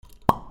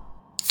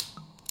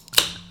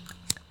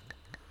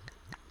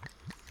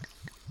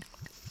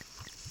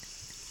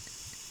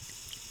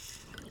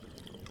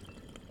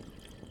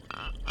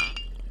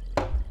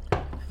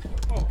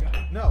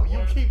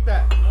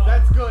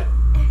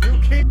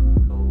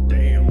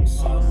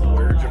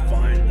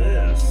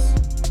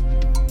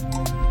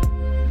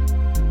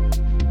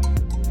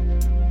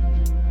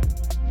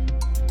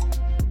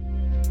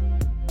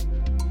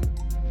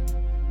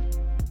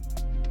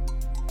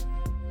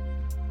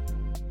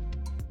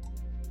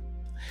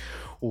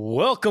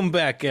Welcome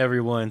back,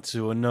 everyone,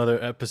 to another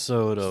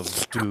episode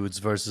of Dudes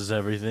versus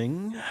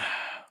Everything.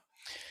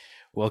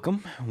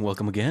 Welcome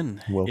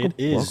again. Welcome.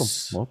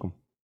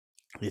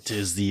 It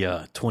is the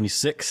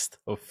 26th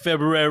of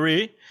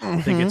February.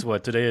 I think it's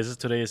what today is.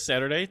 Today is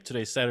Saturday.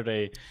 Today's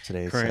Saturday.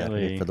 Today's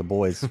currently Saturday for the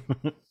boys.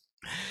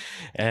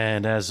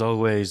 And as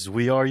always,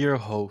 we are your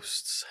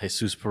hosts,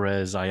 Jesus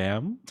Perez. I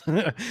am,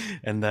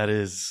 and that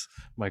is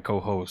my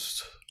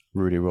co-host,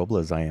 Rudy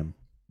Robles. I am.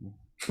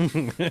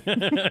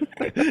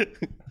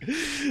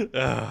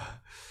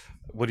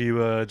 What are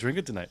you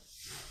drinking tonight?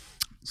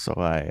 So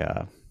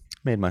I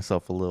made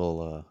myself a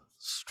little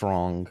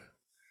strong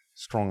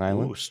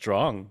island. Ooh,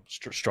 strong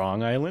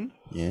island.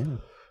 Yeah.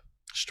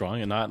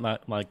 Strong and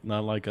not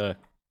like a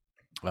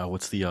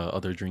what's the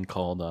other drink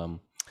called?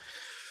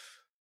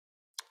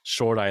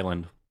 Short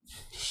Island.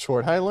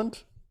 Short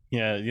Island?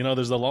 Yeah,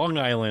 there's the Long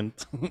Island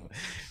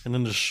and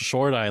then the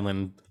Short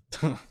Island.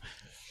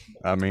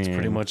 I mean, it's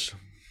pretty much.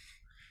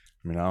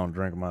 I don't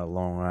drink my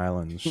Long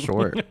Island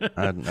short.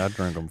 I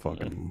drink them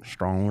fucking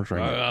strong.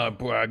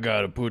 I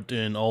gotta put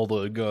in all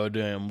the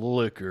goddamn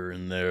liquor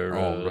in there.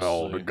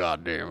 All the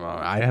goddamn.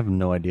 I have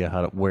no idea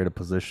where to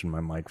position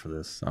my mic for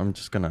this. I'm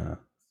just gonna.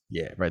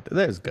 Yeah, right there.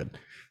 There's good.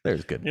 I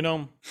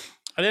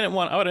didn't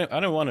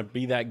want to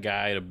be that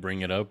guy to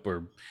bring it up,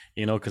 or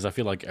because I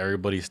feel like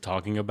everybody's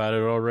talking about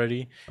it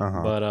already.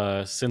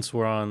 But since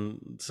we're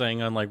saying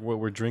like what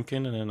we're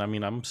drinking, and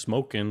then I'm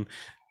smoking,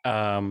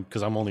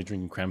 because I'm only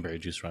drinking cranberry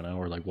juice right now,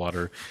 or like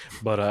water.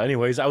 But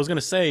anyways, I was gonna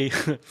say,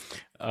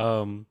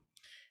 have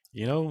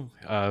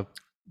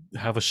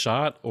a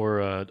shot or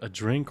a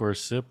drink or a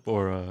sip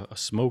or a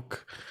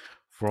smoke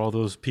for all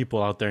those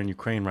people out there in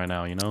Ukraine right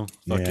now.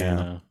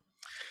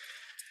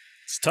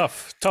 It's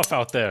tough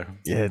out there.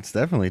 Yeah, it's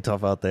definitely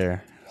tough out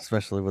there,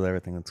 especially with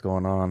everything that's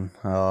going on.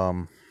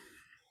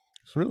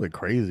 It's really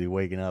crazy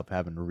waking up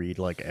having to read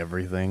like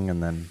everything,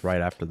 and then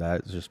right after that,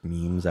 it's just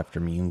memes after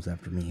memes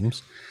after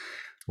memes.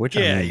 Which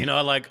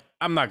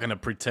I'm not gonna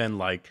pretend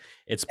like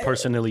it's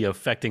personally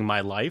affecting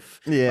my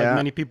life. Yeah, like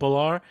many people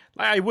are.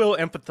 I will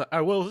empathize. I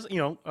will,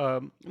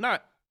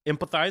 not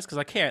empathize because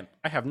I can't.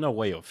 I have no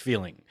way of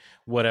feeling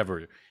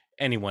whatever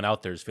anyone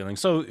out there is feeling.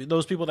 So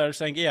those people that are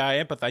saying, "Yeah, I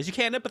empathize," you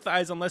can't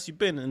empathize unless you've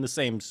been in the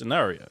same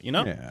scenario,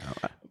 Yeah.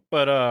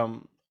 But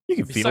you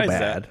can feel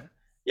bad.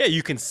 Yeah,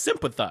 you can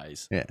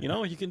sympathize. Yeah.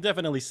 You can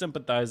definitely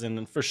sympathize,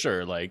 and for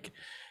sure,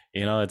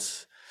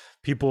 it's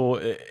people.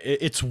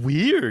 It's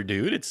weird,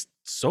 dude. It's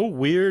so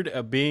weird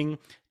being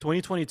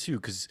 2022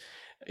 because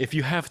if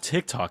you have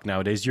TikTok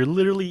nowadays, you're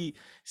literally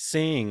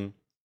seeing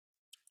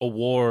a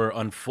war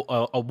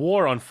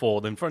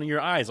unfold in front of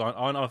your eyes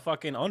on a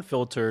fucking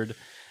unfiltered,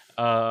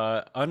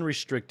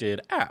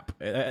 unrestricted app.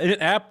 An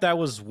app that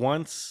was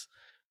once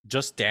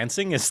just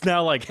dancing is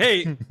now like,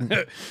 hey,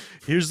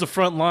 here's the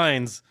front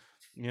lines.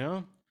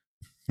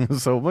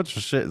 So much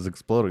shit is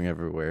exploding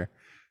everywhere.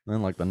 And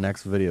then like the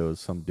next video is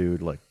some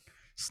dude like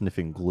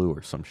sniffing glue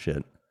or some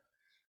shit.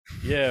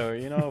 Yeah,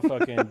 or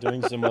fucking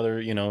doing some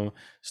other,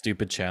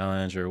 stupid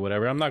challenge or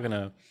whatever. I'm not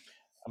gonna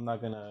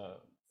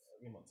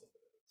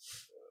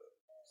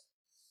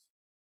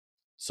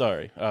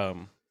sorry,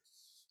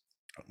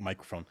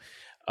 microphone.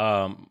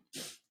 But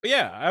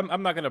yeah,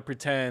 I'm not gonna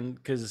pretend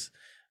because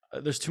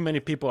there's too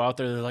many people out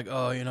there that are like,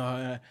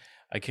 oh,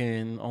 I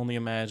can only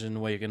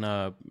imagine waking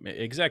up.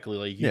 Exactly,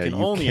 like you can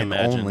only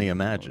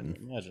imagine.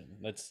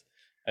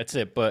 That's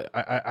it. But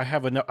I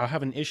have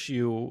an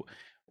issue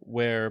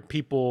where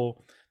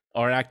people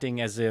are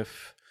acting as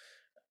if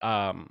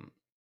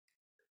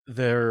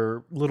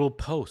their little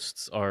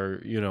posts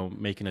are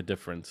making a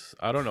difference.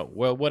 I don't know.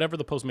 Well, whatever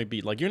the post may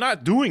be, like, you're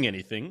not doing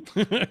anything.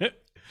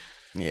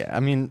 Yeah,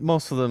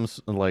 most of them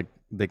like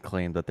they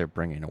claim that they're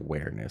bringing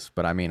awareness,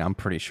 but I'm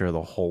pretty sure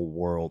the whole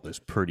world is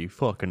pretty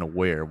fucking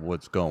aware of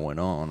what's going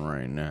on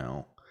right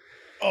now.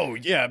 Oh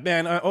yeah,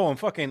 man. I'm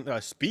fucking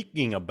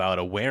speaking about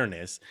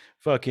awareness.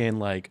 Fucking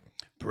like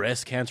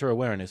breast cancer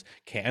awareness,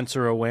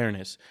 cancer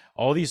awareness,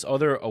 all these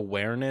other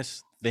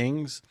awareness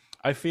things.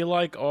 I feel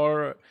like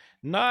are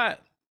not.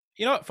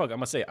 You know what? Fuck. I'm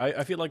gonna say.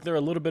 I feel like they're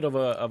a little bit of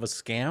a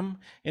scam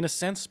in a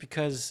sense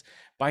because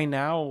by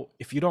now,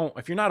 if you're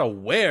not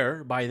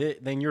aware by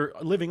it, then you're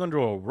living under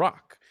a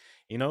rock.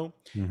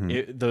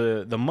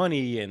 The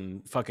money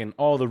and fucking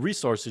all the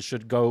resources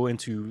should go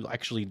into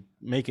actually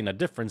making a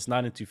difference,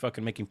 not into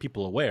fucking making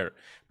people aware.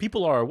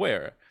 People are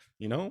aware.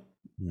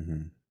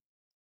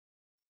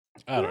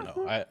 I don't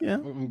know.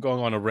 I'm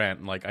going on a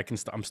rant. Like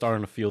I'm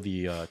starting to feel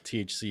the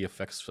THC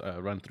effects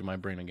run through my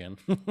brain again.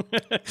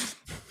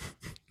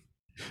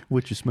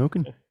 What you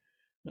smoking?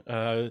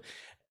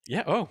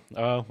 Yeah. Oh.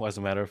 Well, as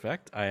a matter of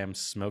fact, I am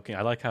smoking.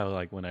 I like how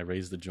like when I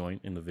raise the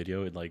joint in the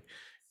video, it like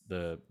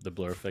the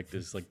blur effect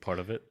is like part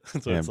of it.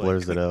 So it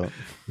blurs it out.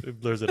 It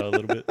blurs it out a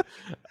little bit.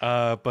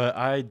 But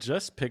I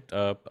just picked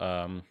up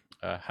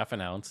half an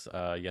ounce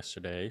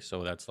yesterday,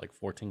 so that's like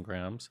 14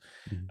 grams.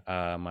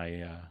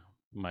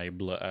 My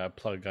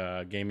plug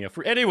gave me a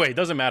free. Anyway, it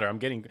doesn't matter. I'm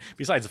getting.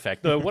 Besides the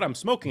fact, what I'm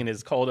smoking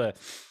is called a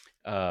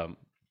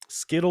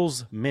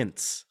Skittles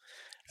Mints.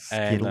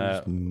 And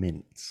Skittles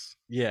mints.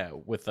 yeah,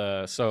 with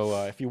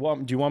if you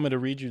want, do you want me to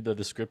read you the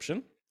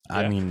description?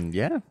 I mean,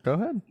 yeah, go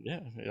ahead.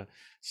 Yeah.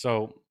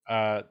 So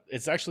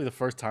it's actually the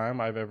first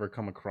time I've ever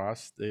come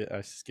across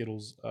the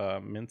Skittles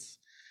mints.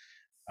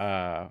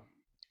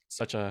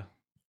 Such a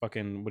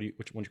fucking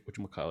which one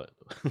call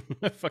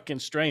it? Fucking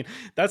strain.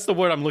 That's the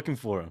word I'm looking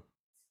for.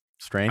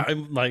 Strain.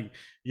 I'm like,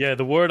 yeah,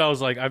 the word I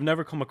was like, I've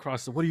never come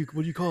across. What do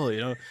you call it?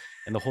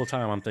 And the whole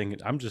time I'm thinking,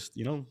 I'm just,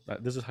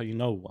 this is how you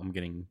know I'm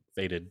getting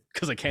faded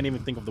because I can't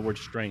even think of the word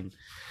strain.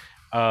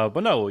 But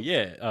no,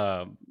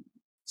 yeah.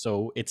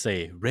 So it's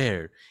a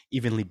rare,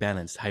 evenly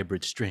balanced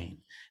hybrid strain,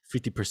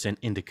 50%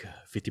 indica,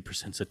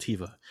 50%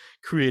 sativa,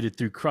 created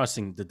through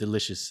crossing the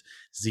delicious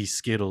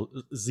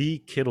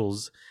Z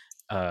Kittles.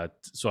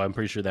 So I'm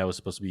pretty sure that was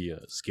supposed to be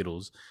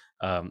Skittles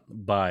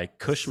by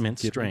Kush Mint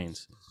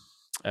strains.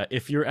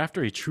 If you're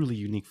after a truly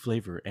unique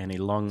flavor and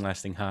a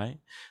long-lasting high,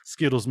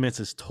 Skittles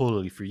Mints is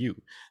totally for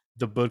you.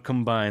 The bud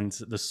combines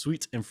the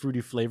sweet and fruity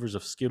flavors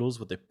of Skittles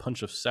with a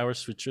punch of sour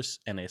citrus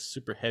and a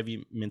super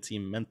heavy minty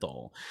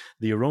menthol.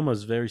 The aroma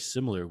is very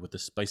similar with a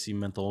spicy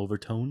menthol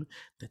overtone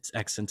that's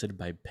accented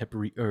by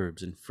peppery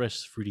herbs and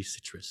fresh fruity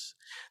citrus.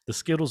 The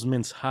Skittles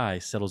Mints high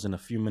settles in a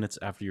few minutes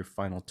after your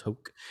final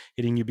toke,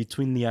 hitting you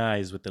between the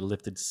eyes with a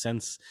lifted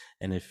sense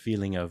and a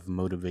feeling of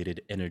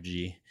motivated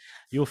energy.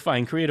 You'll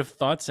find creative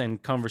thoughts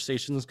and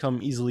conversations come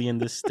easily in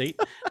this state,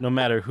 no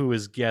matter who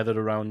is gathered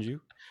around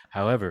you.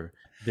 However,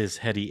 this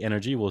heady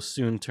energy will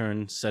soon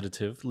turn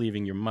sedative,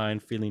 leaving your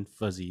mind feeling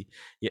fuzzy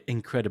yet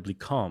incredibly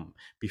calm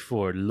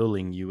before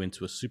lulling you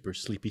into a super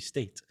sleepy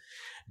state.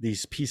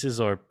 These pieces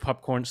are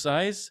popcorn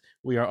size.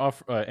 We are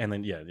off, and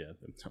then yeah.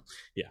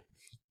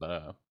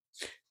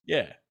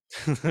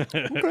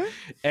 Okay.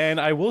 And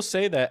I will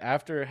say that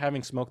after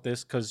having smoked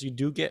this, because you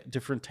do get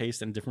different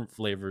tastes and different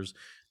flavors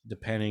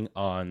depending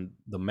on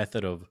the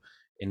method of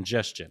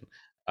ingestion.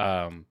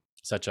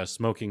 Such as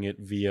smoking it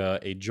via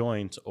a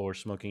joint or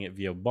smoking it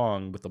via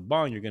bong. With a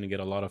bong, you're going to get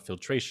a lot of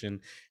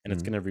filtration, and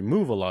it's going to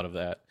remove a lot of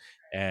that.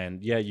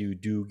 And yeah, you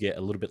do get a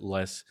little bit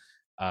less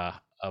of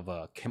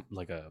a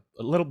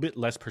little bit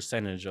less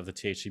percentage of the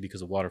THC because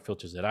the water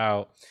filters it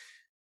out,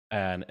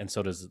 and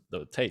so does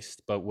the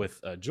taste. But with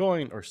a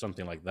joint or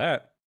something like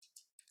that,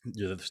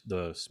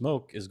 the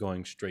smoke is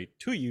going straight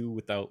to you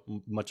without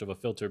much of a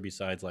filter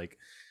besides like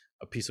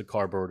a piece of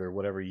cardboard or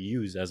whatever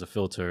you use as a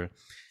filter.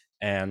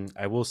 And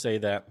I will say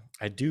that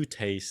I do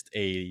taste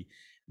a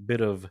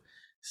bit of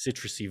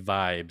citrusy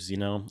vibes,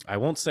 I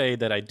won't say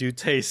that I do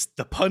taste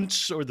the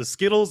punch or the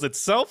Skittles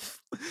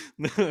itself.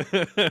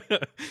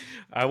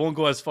 I won't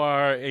go as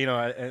far,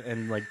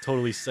 and like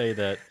totally say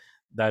that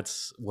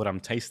that's what I'm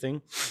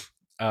tasting.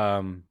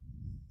 But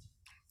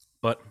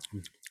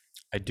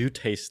I do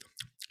taste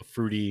a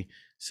fruity,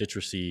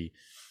 citrusy,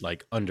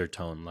 like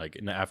undertone, like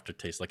an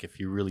aftertaste, like if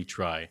you really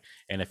try,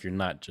 and if you're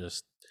not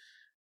just,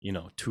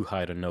 too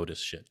high to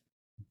notice shit.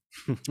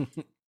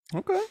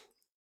 Okay.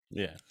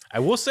 Yeah, I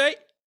will say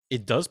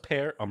it does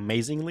pair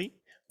amazingly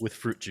with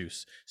fruit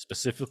juice,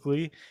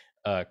 specifically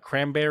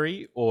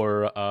cranberry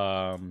or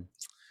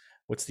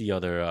what's the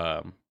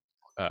other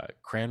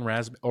cran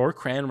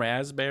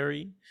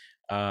raspberry.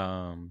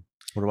 What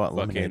about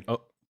lemonade?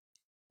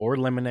 Or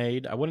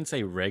lemonade. I wouldn't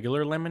say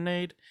regular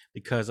lemonade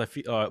because I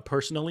feel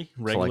personally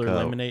regular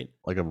lemonade,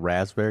 like a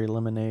raspberry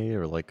lemonade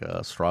or like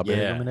a strawberry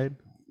lemonade.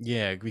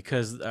 Yeah,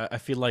 because I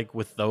feel like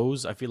with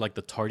those, I feel like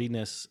the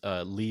tardiness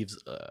leaves.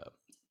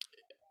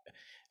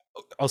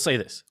 I'll say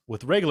this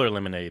with regular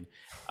lemonade.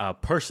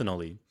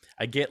 Personally,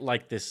 I get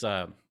like this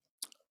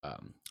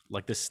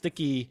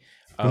sticky.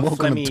 Welcome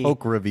phlegmy... to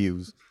Toke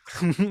Reviews.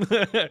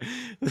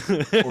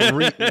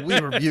 We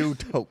review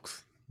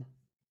Tokes.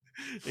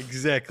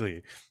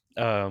 Exactly.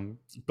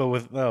 But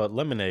with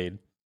lemonade,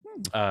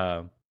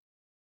 I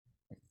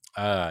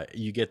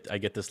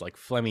get this like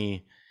phlegm.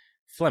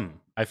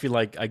 I feel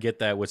like I get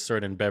that with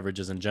certain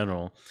beverages in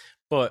general,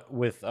 but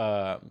with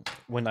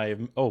when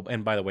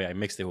and by the way, I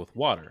mixed it with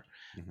water.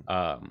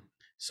 Mm-hmm.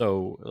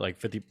 So like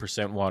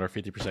 50% water,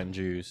 50%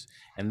 juice,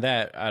 and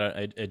that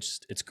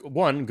it's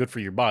one, good for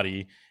your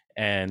body,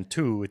 and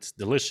two, it's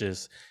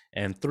delicious,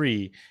 and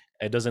three,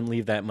 it doesn't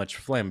leave that much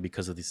phlegm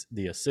because of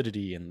the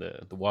acidity and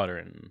the water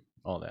and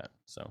all that.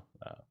 So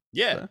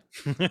yeah.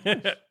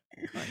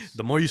 Nice.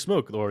 The more you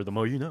smoke, or the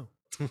more you know.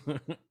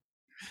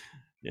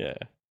 Yeah.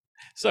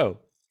 So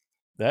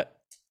that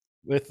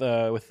with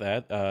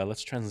that,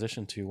 let's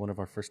transition to one of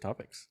our first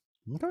topics.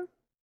 Okay.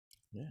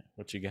 Yeah.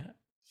 What you got?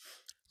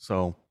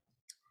 So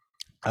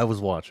I was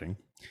watching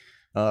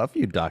a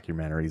few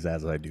documentaries,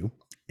 as I do,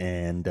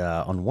 and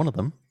on one of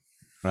them,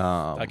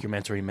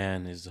 documentary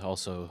man is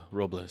also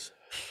Robles.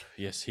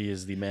 Yes, he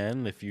is the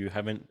man.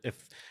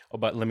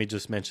 But let me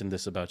just mention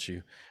this about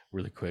you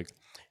really quick.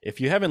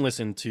 If you haven't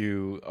listened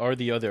to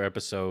the other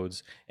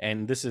episodes,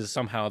 and this is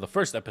somehow the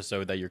first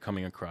episode that you're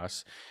coming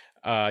across,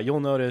 you'll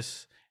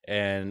notice,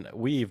 and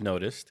we've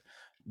noticed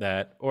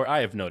that, or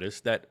I have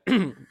noticed that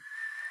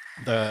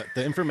the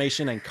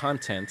information and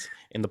content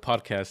in the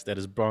podcast that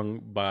is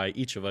brung by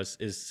each of us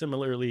is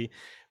similarly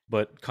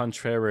but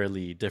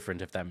contrarily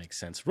different, if that makes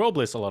sense.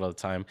 Robles, a lot of the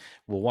time,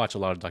 will watch a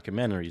lot of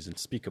documentaries and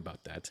speak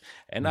about that.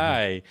 And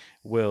I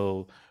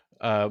will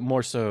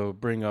more so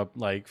bring up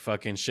like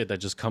fucking shit that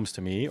just comes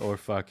to me, or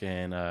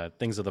fucking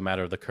things of the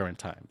matter of the current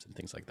times and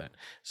things like that.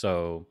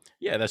 So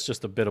yeah, that's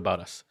just a bit about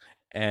us.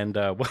 And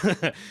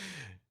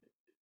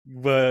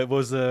what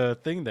was the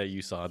thing that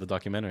you saw, the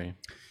documentary?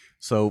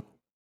 So,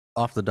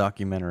 off the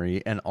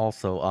documentary and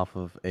also off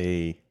of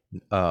a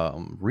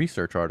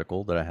research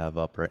article that I have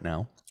up right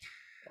now.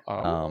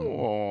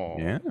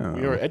 Yeah.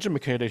 We are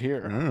educated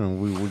here.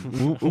 We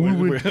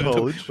went to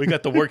college. We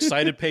got the works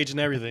cited page and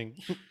everything.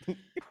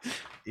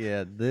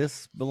 Yeah,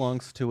 this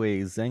belongs to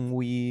a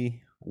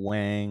Zhenghui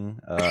Wang,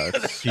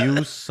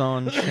 Xu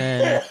Sun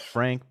Chen,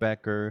 Frank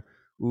Becker,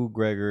 U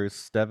Gregor,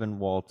 Steven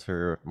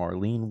Walter,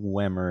 Marlene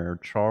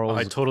Wemmer, Charles.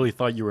 I totally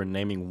thought you were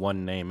naming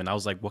one name, and I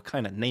was like, "What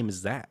kind of name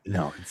is that?"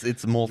 No,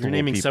 it's multiple. You're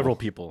naming people. several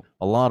people.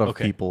 A lot of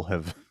Okay. people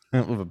have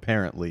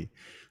apparently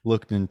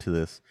looked into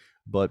this,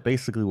 but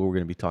basically, what we're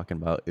going to be talking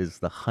about is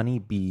the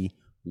honeybee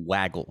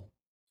waggle.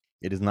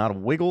 It is not a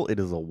wiggle; it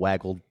is a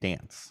waggle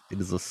dance. It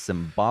is a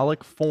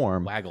symbolic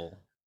form Waggle.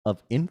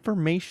 of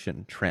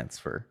information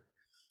transfer.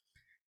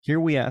 Here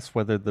we ask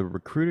whether the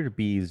recruited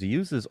bees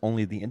uses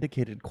only the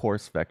indicated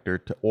course vector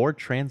to or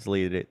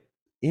translate it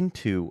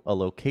into a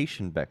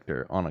location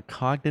vector on a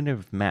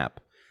cognitive map.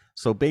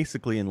 So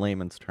basically, in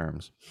layman's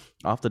terms,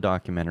 off the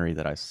documentary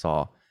that I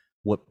saw,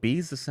 what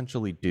bees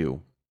essentially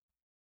do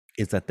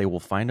is that they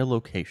will find a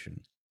location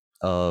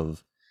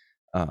of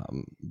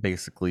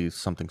basically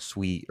something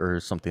sweet or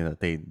something that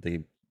they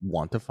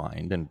want to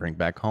find and bring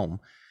back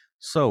home.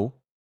 So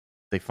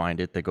they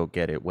find it, they go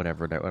get it,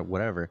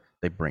 whatever,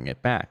 they bring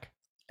it back.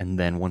 And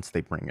then once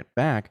they bring it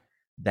back,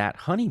 that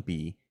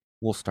honeybee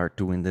will start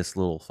doing this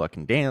little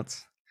fucking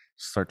dance,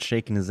 start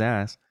shaking his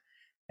ass.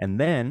 And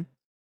then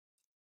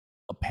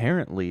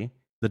apparently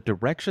the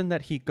direction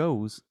that he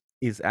goes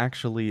is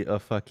actually a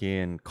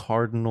fucking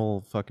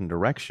cardinal fucking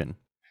direction.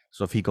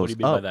 So if he What goes do you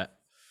mean by up, that?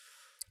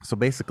 so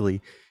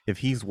basically if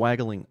he's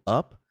waggling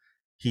up,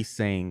 he's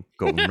saying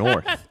go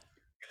north.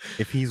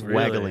 If he's Really?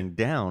 waggling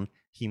down,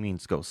 he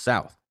means go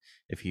south.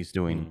 If he's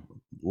doing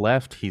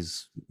left,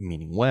 he's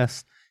meaning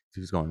west. If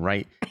he's going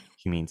right,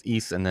 he means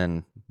east, and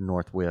then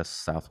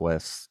northwest,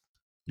 southwest,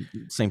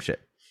 same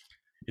shit.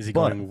 Is he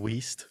But- going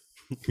west?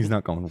 He's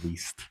not going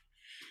west.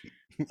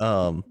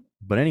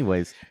 But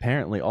anyways,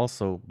 apparently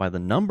also by the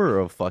number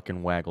of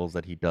fucking waggles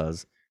that he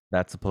does,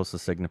 that's supposed to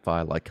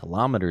signify like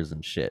kilometers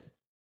and shit,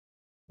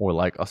 or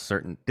like a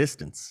certain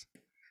distance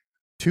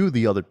to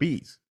the other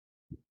bees.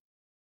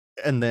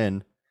 And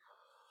then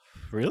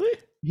Really?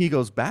 he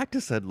goes back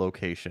to said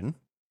location,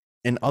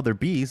 and other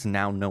bees,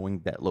 now knowing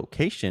that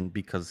location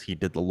because he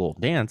did the little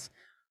dance,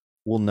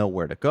 will know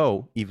where to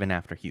go even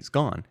after he's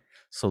gone.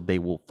 So they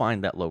will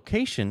find that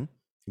location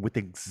with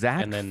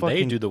exact And then fucking,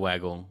 they do the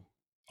waggle.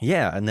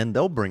 yeah, and then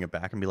they'll bring it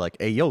back and be like,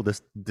 hey, yo,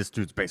 this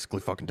dude's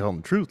basically fucking telling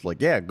the truth.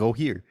 Like, yeah, go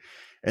here.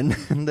 And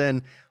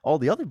then all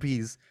the other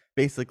bees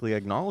basically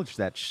acknowledge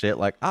that shit,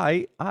 like,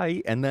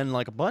 and then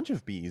like a bunch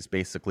of bees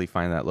basically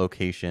find that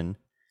location,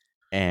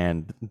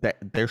 and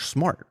they're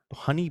smart.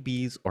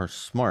 Honeybees are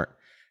smart.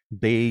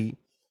 They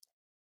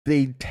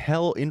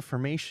tell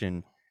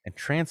information and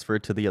transfer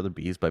it to the other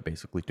bees by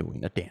basically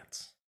doing a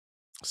dance.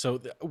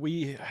 So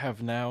we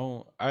have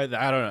now. I don't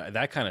know.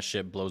 That kind of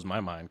shit blows my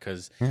mind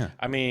because Yeah.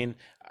 I mean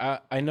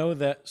I know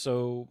that.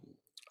 So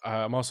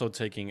I'm also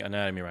taking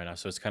anatomy right now,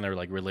 so it's kind of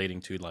like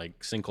relating to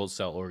like single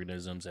cell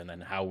organisms and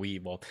then how we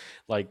evolve.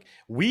 Like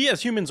we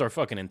as humans are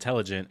fucking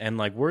intelligent, and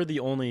like we're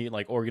the only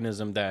like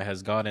organism that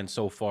has gotten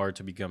so far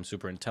to become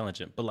super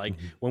intelligent. But like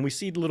when we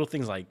see little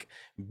things like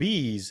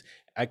bees,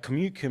 I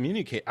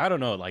communicate. I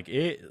don't know, like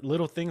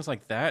little things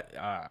like that.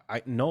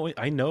 I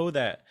know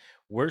that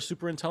we're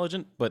super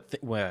intelligent, but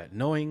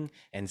knowing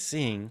and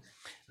seeing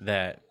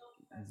that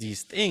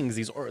these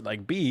things,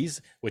 like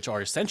bees, which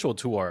are essential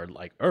to our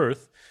like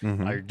Earth,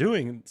 are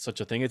doing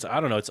such a thing. It's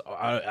I don't know.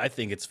 I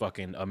think it's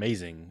fucking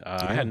amazing.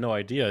 I had no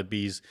idea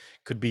bees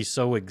could be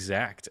so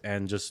exact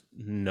and just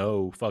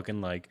know fucking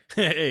like,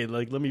 hey,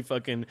 like let me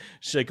fucking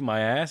shake my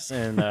ass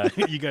and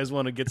you guys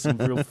want to get some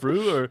real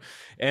fruit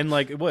and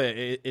like what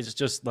it's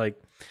just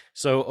like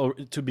so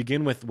to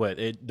begin with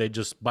they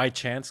just by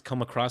chance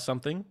come across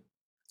something.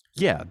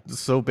 Yeah.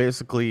 So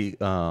basically,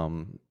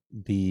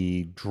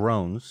 the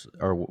drones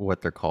are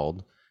what they're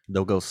called.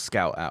 They'll go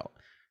scout out,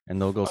 and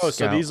they'll go. Oh, scout.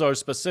 so these are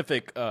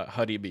specific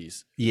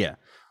honeybees. Yeah.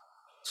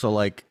 So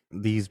like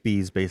these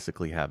bees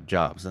basically have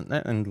jobs,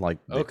 and like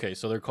Okay,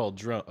 so they're called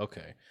drone.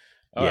 Okay,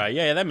 all Yeah. right,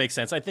 yeah, that makes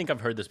sense. I think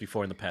I've heard this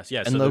before in the past.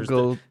 Yeah, and so they'll there's the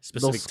go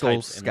specific they'll go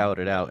types and- scout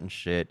it out and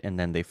shit, and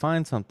then they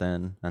find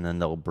something, and then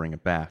they'll bring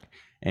it back.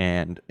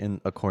 And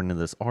according to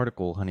this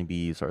article,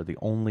 honeybees are the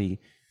only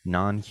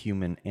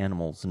non-human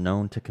animals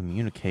known to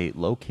communicate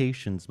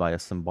locations by a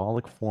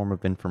symbolic form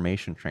of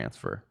information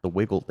transfer, the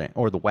wiggle dance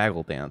or the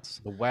waggle dance.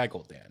 The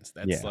waggle dance.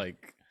 That's Yeah.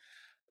 like,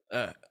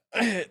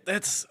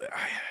 that's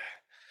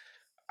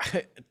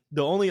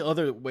the only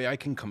other way I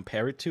can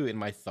compare it to in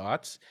my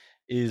thoughts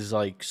is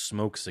like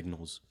smoke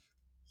signals.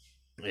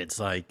 It's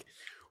like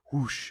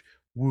whoosh,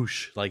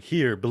 whoosh, like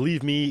here,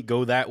 believe me,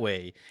 go that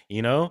way,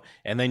 you know?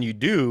 And then you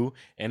do,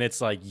 and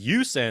it's like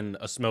you send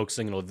a smoke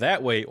signal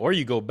that way, or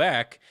you go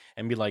back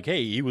and be like,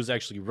 hey, he was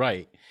actually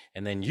right.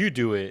 And then you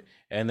do it,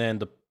 and then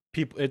the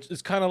people,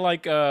 it's kind of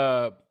like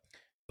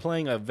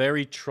playing a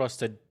very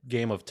trusted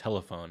game of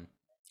telephone.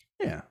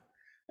 Yeah.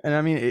 And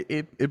I mean,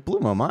 it blew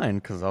my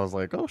mind because I was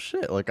like, oh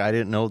shit, like I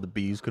didn't know the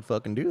bees could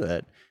fucking do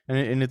that.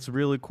 And it's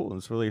really cool.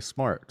 It's really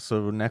smart.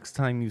 So next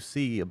time you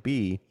see a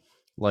bee,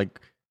 like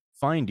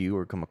find you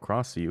or come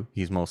across you,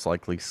 he's most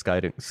likely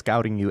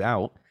scouting you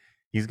out.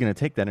 He's going to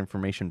take that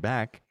information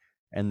back,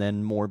 and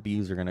then more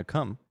bees are going to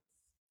come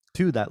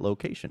to that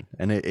location.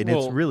 And it's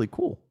Well, really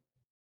cool.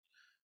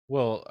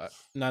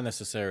 not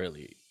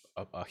necessarily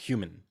a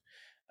human.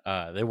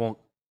 They won't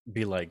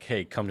be like,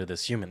 hey, come to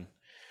this human.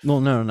 Well,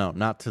 no,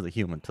 not to the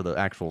human, to the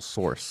actual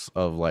source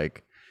of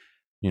like,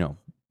 you know,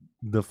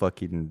 the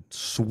fucking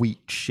sweet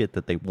shit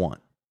that they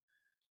want.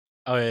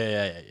 Oh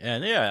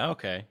yeah.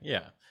 Okay,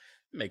 yeah,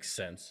 makes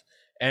sense.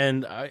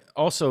 And I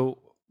also,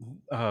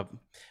 uh,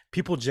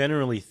 people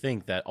generally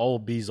think that all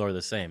bees are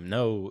the same.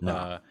 No,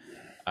 No.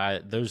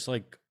 there's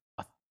like,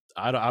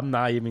 I'm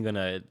not even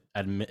gonna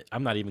admit.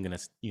 I'm not even gonna,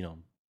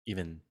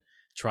 even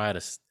try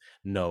to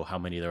know how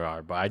many there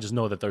are. But I just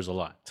know that there's a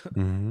lot.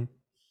 Mm-hmm.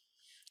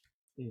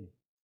 Mm.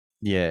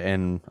 Yeah,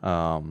 and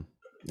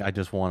I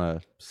just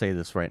want to say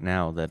this right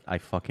now that I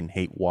fucking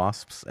hate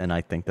wasps, and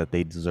I think that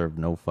they deserve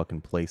no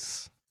fucking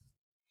place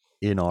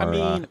in I our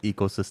mean,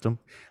 ecosystem.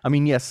 I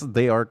mean, yes,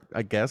 they are,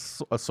 I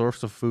guess, a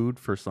source of food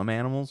for some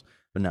animals,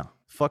 but no,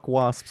 fuck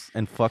wasps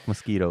and fuck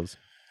mosquitoes.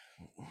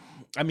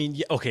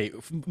 yeah, okay,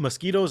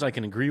 mosquitoes I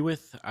can agree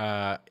with.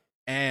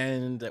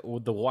 And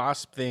with the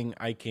wasp thing,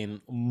 I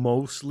can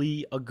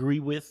mostly agree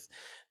with,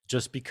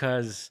 just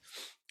because.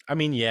 I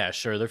mean, yeah,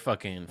 sure, they're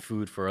fucking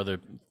food for other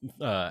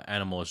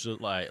animals,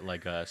 just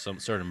like some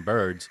certain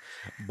birds,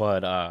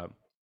 but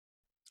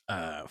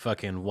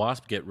fucking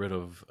wasp get rid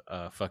of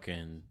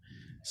fucking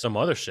some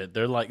other shit.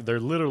 They're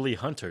literally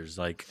hunters.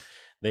 Like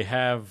they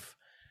have,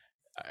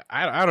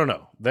 I don't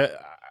know that.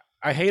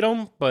 I hate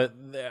them, but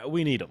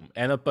we need them.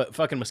 And but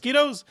fucking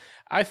mosquitoes,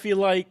 I feel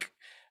like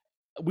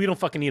we don't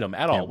fucking need them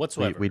at Yeah, all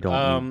whatsoever. we don't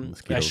need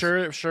Yeah,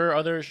 mosquitoes. sure,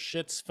 other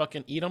shits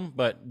fucking eat them,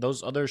 but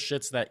those other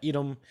shits that eat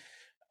them,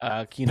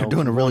 They're doing a can go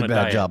on really a bad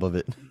diet. job of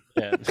it.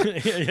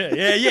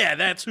 Yeah, yeah,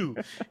 that too.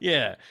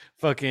 Yeah,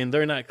 fucking,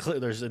 they're not clear.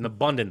 There's an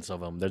abundance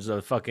of them. There's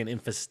a fucking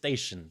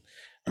infestation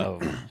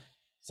of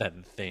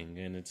said thing,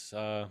 and it's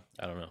I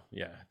don't know.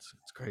 Yeah,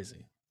 it's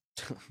crazy.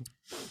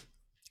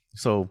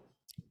 So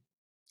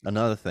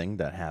another thing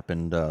that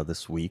happened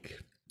this week,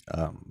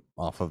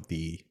 off of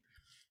the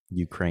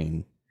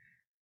Ukraine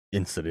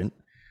incident.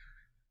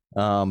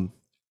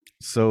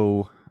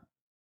 So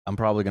I'm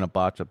probably going to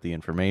botch up the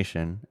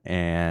information,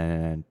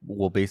 and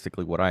well,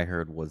 basically what I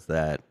heard was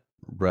that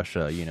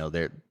Russia,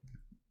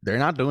 they're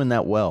not doing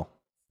that well.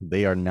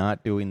 They are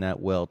not doing that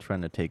well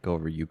trying to take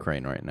over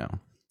Ukraine right now.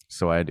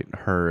 So I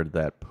heard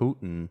that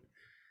Putin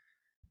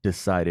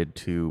decided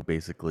to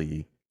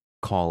basically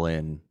call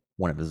in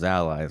one of his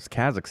allies,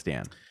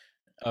 Kazakhstan,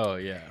 Oh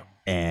yeah.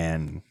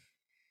 and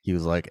he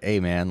was like, "Hey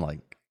man,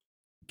 like,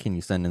 can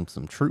you send in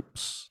some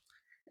troops?"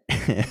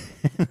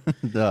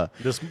 the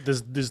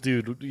This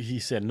dude, he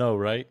said no,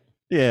 right?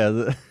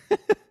 Yeah,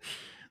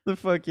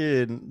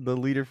 the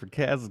leader for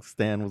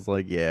Kazakhstan was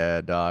like,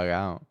 "Yeah, dog,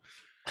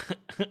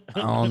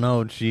 I don't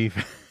know, chief.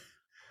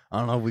 I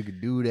don't know if we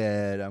could do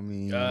that. I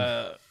mean,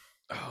 uh,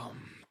 oh,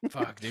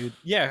 fuck, dude.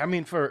 Yeah, I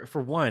mean, for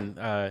one,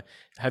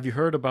 have you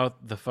heard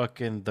about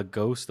the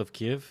ghost of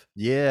Kiev?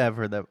 yeah, I've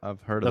heard that.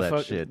 I've heard of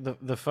that shit.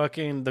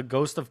 The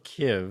ghost of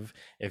Kiev,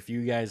 if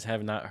you guys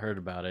have not heard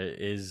about it,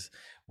 is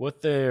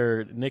what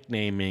they're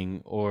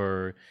nicknaming,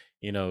 or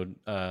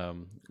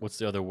what's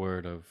the other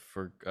word of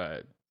for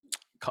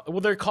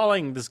well, they're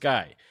calling this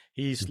guy.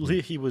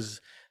 Mhm. He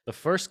was the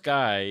first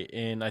guy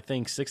in, I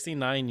think,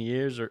 69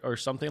 years or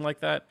something like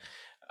that,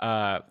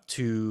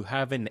 to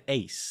have an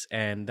ace,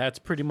 and that's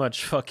pretty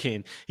much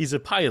fucking. He's a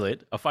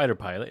pilot, a fighter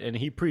pilot, and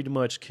he pretty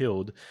much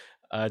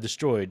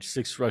destroyed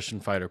 6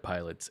 Russian fighter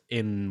pilots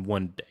in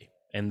one day,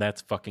 and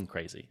that's fucking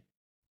crazy.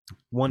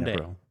 One Yeah, day.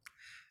 bro.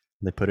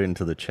 They put it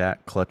into the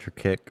chat, clutch or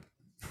kick.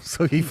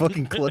 So he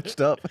fucking clutched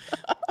up.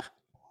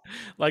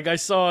 Like I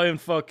saw him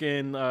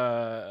fucking.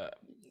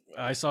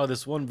 I saw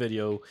this one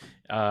video.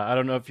 I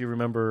don't know if you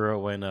remember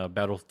when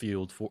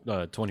Battlefield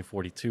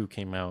 2042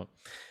 came out,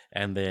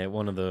 and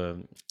one of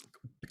the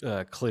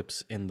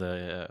clips in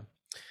the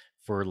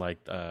for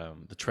like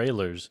the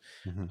trailers,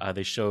 Mhm.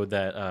 they showed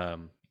that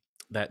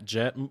that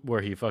jet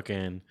where he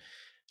fucking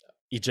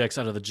ejects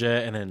out of the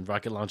jet and then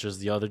rocket launches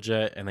the other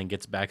jet and then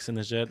gets back in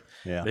the jet.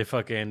 Yeah. They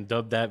fucking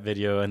dubbed that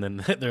video, and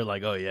then they're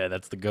like, "Oh yeah,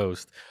 that's the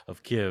ghost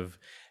of Kiev."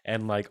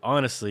 And like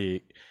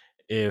honestly,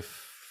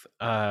 if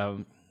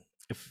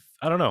if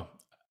I don't know,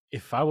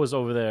 if I was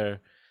over there,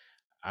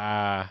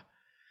 uh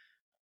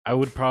I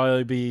would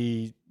probably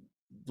be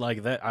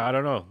like that. I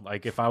don't know.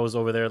 Like if I was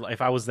over there,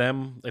 if I was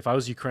them, if I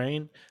was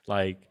Ukraine,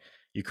 like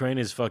Ukraine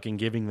is fucking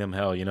giving them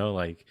hell,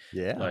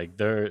 Yeah. like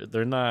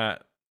they're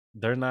not.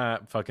 they're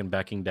not fucking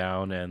backing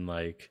down. And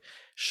like,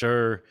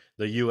 sure,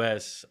 the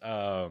U.S.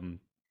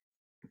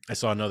 I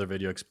saw another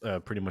video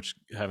pretty much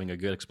having a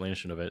good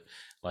explanation of it.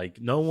 Like,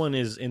 no one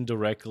is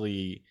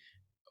indirectly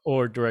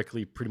or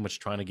directly pretty much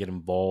trying to get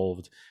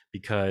involved,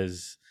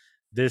 because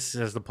this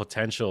has the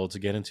potential to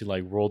get into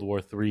like World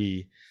War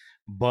III,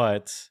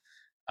 but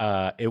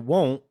it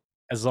won't,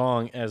 as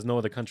long as no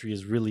other country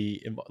is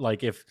really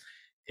like, if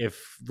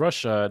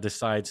Russia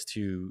decides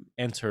to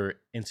enter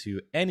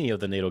into any of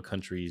the NATO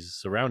countries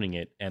surrounding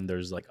it, and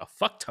there's like a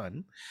fuck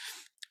ton,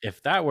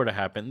 if that were to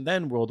happen,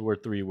 then World War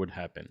III would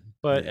happen.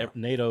 But Yeah.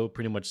 NATO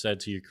pretty much said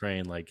to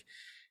Ukraine, like,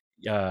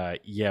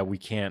 yeah, we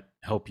can't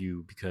help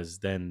you, because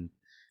then,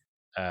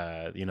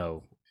 you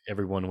know,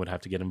 everyone would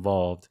have to get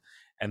involved.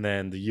 And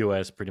then the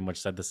US pretty much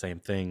said the same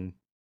thing.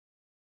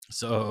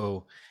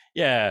 So,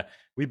 yeah,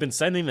 we've been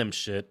sending them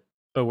shit,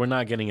 but we're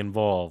not getting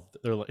involved.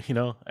 They're like, you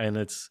know, and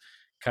it's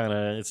kind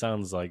of, it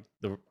sounds like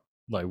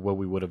like what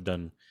we would have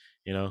done,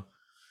 you know?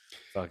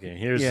 Fucking,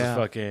 here's this Yeah.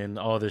 fucking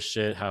all this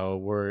shit, how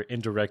we're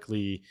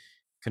indirectly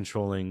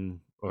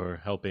controlling or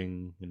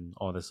helping and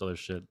all this other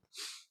shit.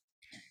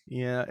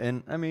 Yeah,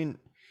 and I mean,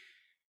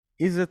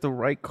 is it the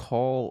right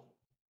call?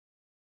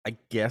 I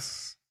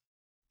guess.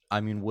 I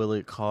mean, will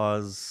it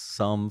cause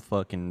some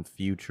fucking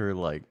future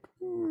like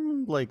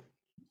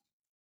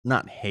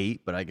not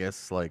hate, but I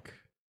guess like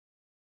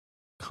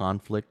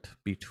conflict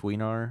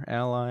between our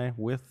ally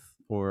with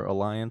or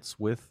alliance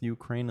with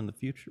Ukraine in the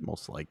future?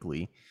 Most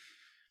likely.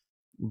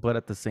 But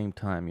at the same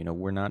time,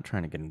 we're not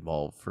trying to get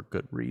involved for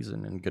good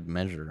reason and good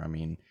measure. I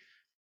mean,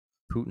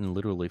 Putin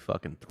literally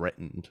fucking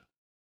threatened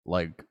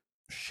like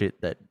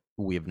shit that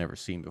we have never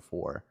seen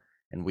before,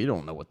 and we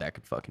don't know what that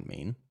could fucking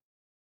mean.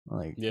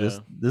 Like Yeah.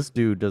 this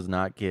dude does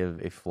not give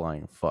a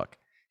flying fuck.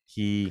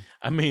 He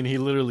I mean, he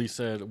literally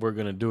said we're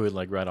gonna do it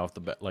like right off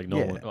the bat. Like, no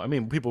Yeah. one. I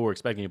mean, people were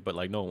expecting it, but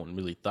like no one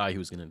really thought he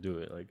was gonna do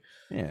it. Like,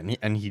 Yeah,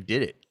 and he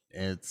did it.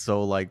 And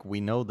so like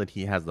we know that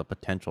he has the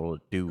potential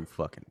to do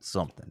fucking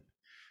something.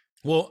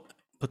 well,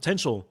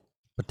 potential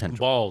Potential.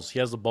 balls. He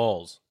has the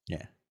balls.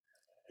 Yeah.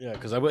 Yeah,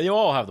 because you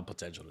all have the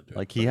potential to do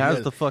Like it. he But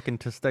has the fucking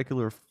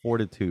testicular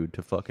fortitude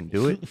to fucking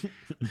do it.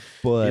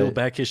 But he'll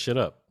back his shit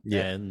up.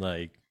 Yeah. And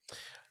like,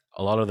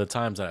 a lot of the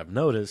times that I've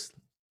noticed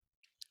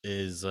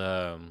is,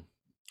 I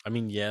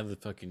mean, yeah, the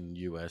fucking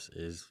US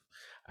is,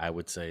 I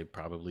would say,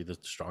 probably the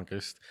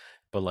strongest.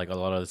 But like, a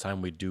lot of the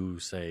time we do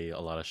say a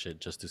lot of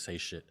shit just to say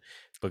shit.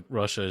 But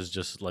Russia is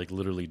just like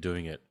literally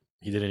doing it.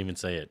 He didn't even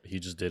say it. He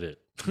just did it.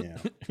 Yeah.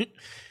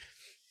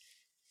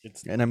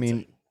 It's And I mean,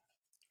 insane.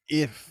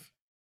 if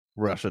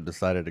Russia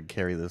decided to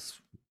carry this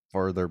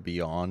further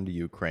beyond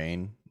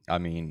Ukraine, I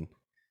mean,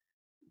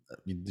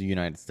 the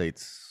United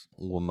States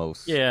will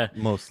most Yeah,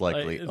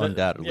 likely like,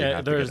 undoubtedly yeah,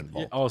 have to get there's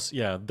involved. also,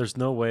 yeah, there's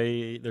no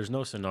way, there's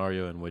no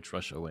scenario in which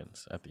Russia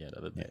wins at the end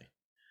of the Yeah. day.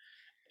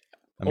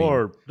 I mean,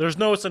 Or there's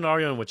no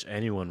scenario in which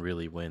anyone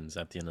really wins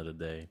at the end of the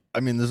day.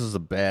 this is a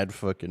bad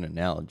fucking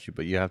analogy,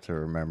 but you have to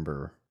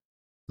remember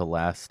the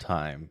last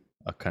time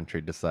a country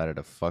decided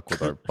to fuck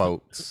with our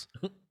boats,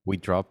 we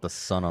dropped the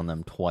sun on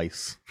them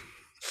twice.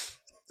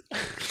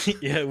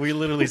 Yeah, we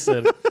literally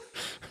said,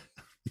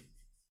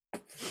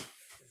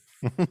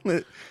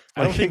 I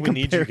don't think we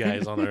need you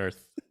guys on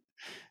Earth.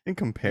 In need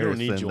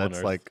comparison, you on that's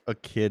Earth. like a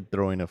kid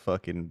throwing a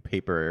fucking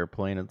paper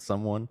airplane at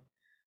someone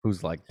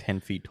who's like 10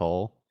 feet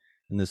tall,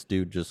 and this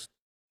dude just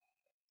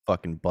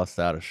fucking busts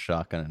out a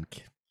shotgun and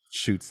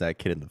shoots that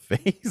kid in the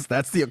face.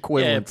 That's the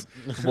equivalent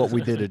of what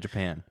we did in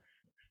Japan.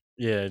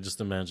 Yeah, just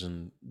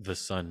imagine the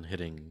sun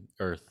hitting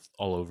Earth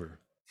all over.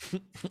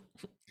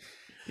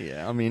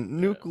 Yeah, I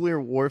mean, nuclear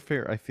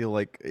warfare, I feel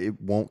like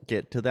it won't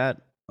get to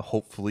that.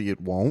 Hopefully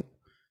it won't,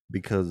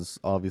 because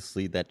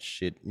obviously that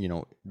shit,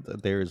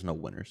 there is no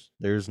winners.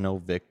 There's no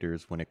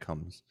victors when it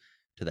comes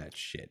to that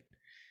shit.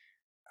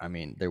 I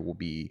mean, there will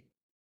be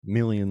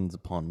millions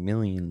upon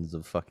millions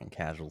of fucking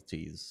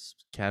casualties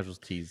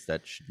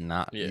that should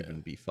not Yeah.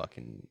 even be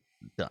fucking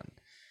done.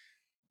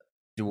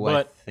 Do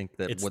But I think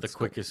that it's the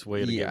quickest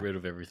way to get rid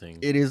of everything.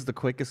 It is the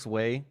quickest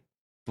way,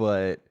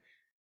 but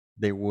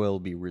there will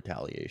be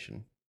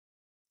retaliation.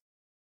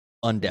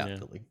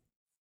 Undoubtedly.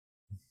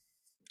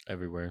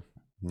 Everywhere.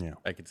 Yeah.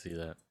 I could see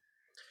that.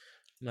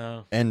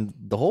 No. And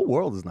the whole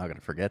world is not going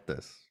to forget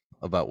this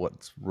about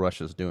what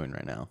Russia's doing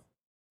right now.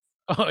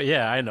 Oh,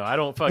 yeah, I know. I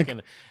don't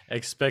fucking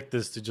expect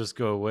this to just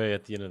go away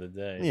at the end of the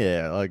day.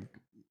 Yeah, like,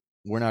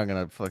 we're not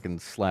going to fucking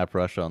slap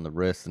Russia on the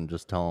wrist and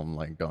just tell them,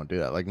 like, don't do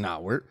that. Like, nah,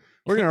 we're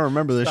going to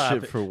remember this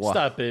shit for a while.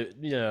 Stop it.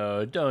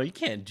 No, you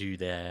can't do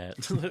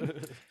that.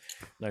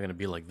 Not going to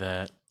be like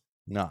that.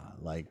 Nah,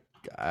 like,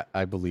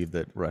 I believe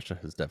that Russia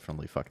has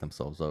definitely fucked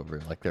themselves over.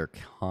 Like, their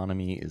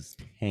economy is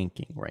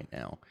tanking right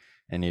now,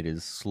 and it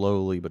is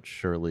slowly but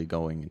surely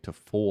going into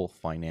full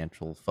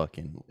financial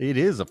fucking. It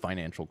is a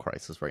financial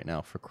crisis right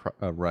now for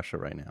Russia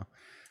right now.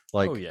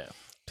 Like, oh yeah,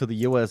 to the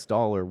U.S.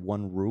 dollar,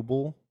 1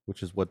 ruble,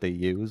 which is what they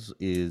use,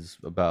 is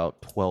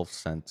about 12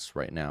 cents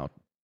right now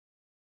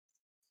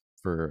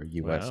for a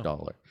U.S.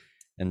 dollar,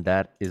 and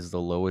that is the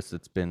lowest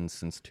it's been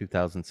since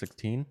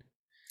 2016.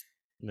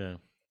 Yeah.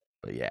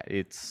 But yeah,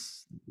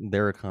 it's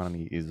their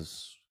economy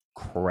is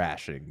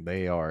crashing.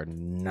 They are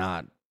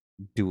not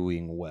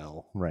doing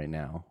well right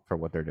now for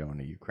what they're doing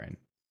to Ukraine.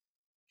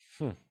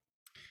 Hmm.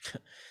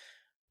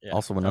 Yeah.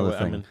 Also, another I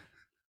thing mean,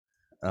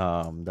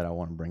 that I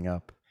want to bring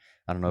up.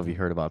 I don't know if you mhm.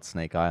 heard about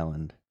Snake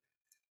Island.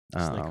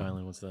 Snake Um,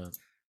 Island. What's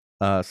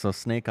that? so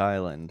Snake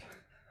Island,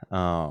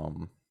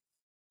 um,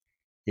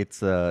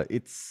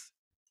 it's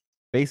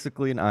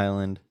basically an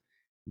island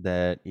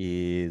that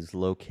is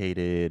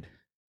located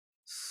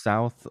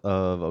south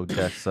of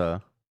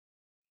Odessa,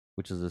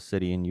 which is a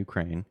city in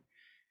Ukraine,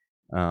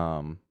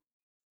 um,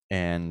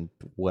 and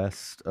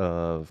west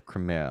of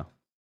Crimea.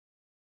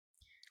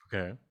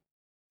 Okay.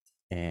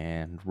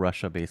 And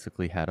Russia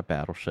basically had a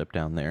battleship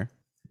down there,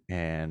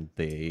 and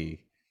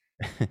they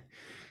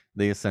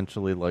they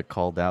essentially like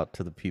called out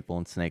to the people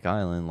in Snake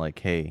Island, like,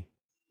 "Hey,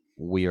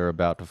 we are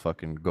about to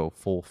fucking go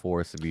full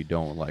force if you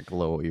don't like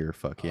lower your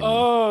fucking."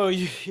 Oh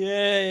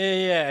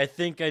yeah. I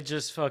think I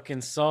just fucking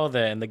saw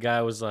that, and the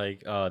guy was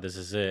like, "Oh, this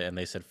is it," and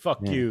they said, "Fuck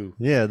Yeah, you."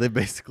 yeah. They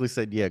basically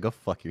said, "Yeah, go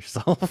fuck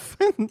yourself."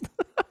 I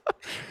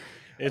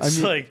It's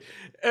mean, like,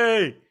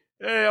 hey,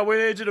 we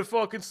need you to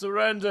fucking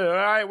surrender. All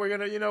right, we're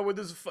gonna, with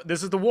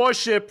this is the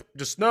warship.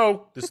 Just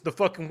know, this is the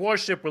fucking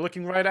warship. We're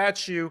looking right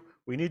at you.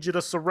 We need you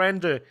to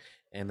surrender.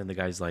 And then the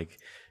guy's like,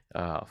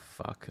 oh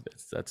fuck,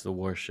 that's the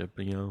warship.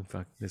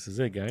 Fuck, this is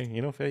it, guy.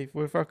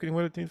 We're fucking.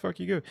 What the fuck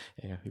you go?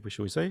 Yeah,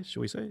 should we say? Should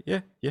we say?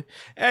 Yeah.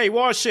 Hey,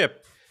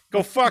 warship,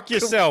 go fuck go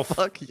yourself.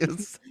 fuck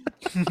yourself.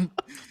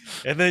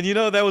 And then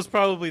that was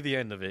probably the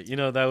end of it.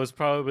 That was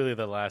probably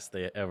the last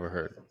they ever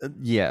heard.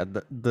 Yeah,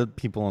 the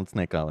people on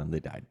Snake Island, they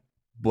died,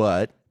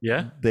 but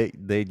Yeah. they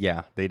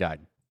died,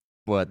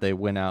 but they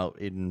went out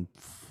in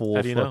How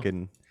full do you know?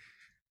 fucking.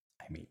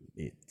 I mean,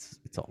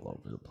 it's all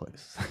over the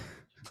place.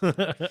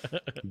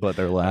 But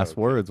their last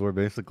Okay. words were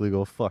basically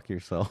 "go fuck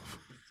yourself."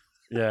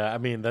 Yeah, I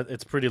mean that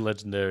it's pretty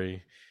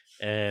legendary,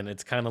 and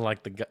it's kind of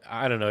like the guy.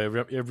 I don't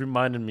know. It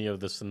reminded me of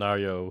the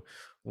scenario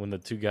when the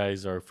two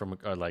guys are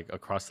like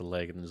across the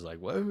lake, and it's like,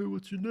 "Hey,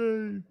 what's your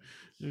name?"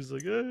 And he's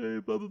like, "Hey,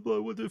 blah blah blah.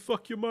 What the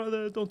fuck your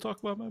mother? Don't talk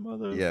about my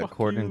mother. Yeah, Fuck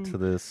according you." to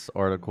this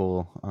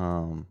article,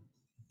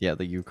 yeah,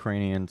 the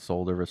Ukrainian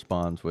soldier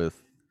responds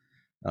with,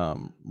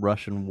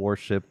 "Russian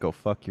warship, go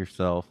fuck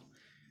yourself."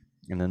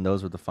 And then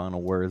those were the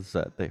final words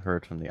that they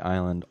heard from the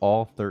island.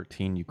 All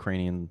 13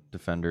 Ukrainian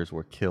defenders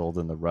were killed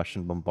in the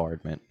Russian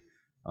bombardment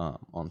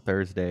on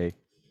Thursday.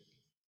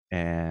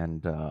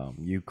 And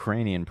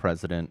Ukrainian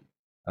President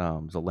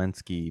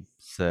Zelensky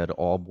said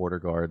all border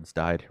guards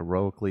died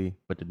heroically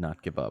but did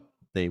not give up.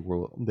 They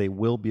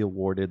will be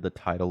awarded the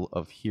title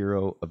of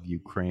Hero of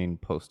Ukraine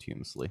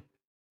posthumously.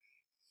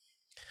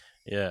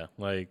 Yeah,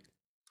 like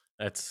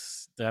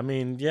that's. I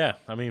mean, yeah.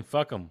 I mean,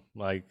 fuck them.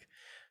 Like,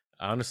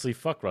 honestly,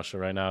 fuck Russia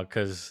right now,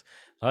 because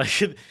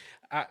like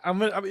yeah,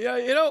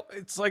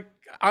 it's like,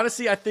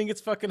 honestly, I think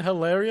it's fucking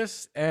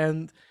hilarious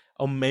and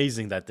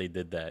amazing that they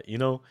did that.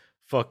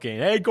 Fucking,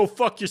 hey, go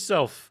fuck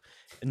yourself,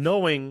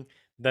 knowing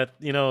that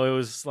it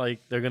was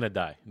like they're gonna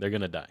die.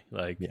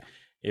 Like, Yeah.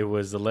 it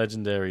was the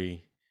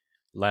legendary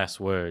last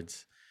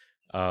words.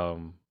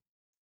 um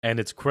and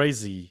it's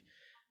crazy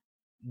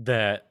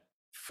that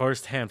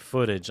firsthand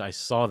footage, I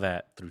saw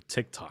that through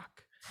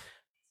TikTok.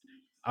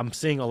 I'm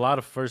seeing a lot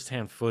of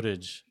firsthand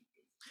footage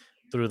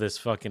through this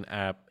fucking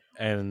app,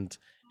 and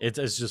it's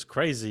just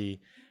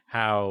crazy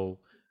how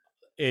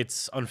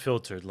it's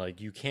unfiltered. Like,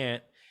 you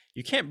can't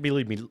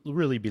really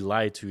be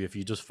lied to if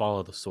you just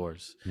follow the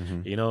source.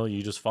 Hmm.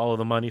 You just follow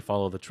the money,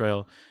 follow the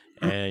trail,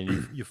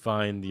 and you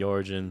find the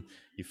origin.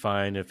 You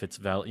find if it's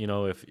valid.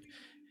 If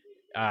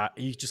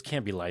you just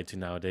can't be lied to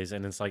nowadays,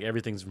 and it's like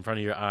everything's in front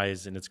of your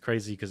eyes, and it's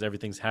crazy because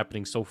everything's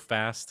happening so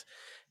fast,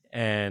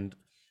 and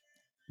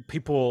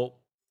people,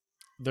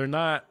 they're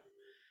not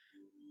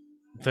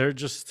they're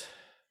just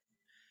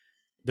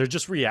they're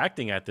just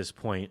reacting at this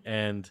point,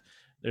 and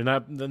they're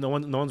not no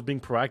one's being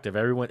proactive.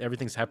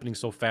 Everything's happening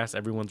so fast,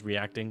 everyone's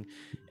reacting,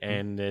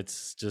 and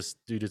it's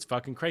just, dude, it's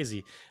fucking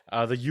crazy.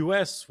 The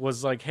US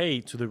was like,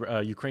 hey, to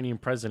the Ukrainian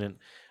president.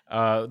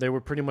 They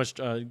were pretty much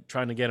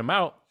trying to get him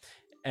out,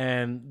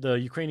 and the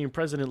Ukrainian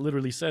president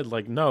literally said,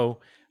 like, no,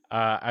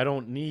 I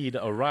don't need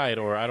a ride,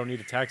 or I don't need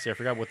a taxi. I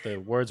forgot what the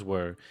words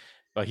were,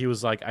 but he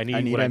was like, I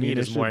need what I need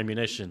is more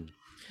ammunition. ammunition.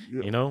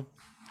 Yeah. you know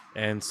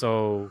and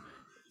so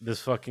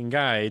this fucking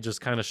guy just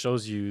kind of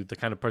shows you the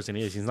kind of person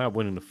he is. He's not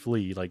willing to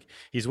flee. Like,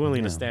 he's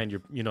willing to Yeah. stand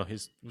you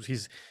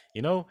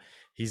know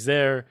he's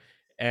there.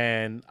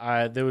 And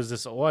there was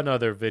this one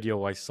other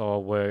video I saw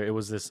where it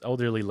was this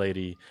elderly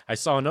lady. I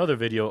saw another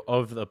video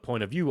of the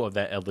point of view of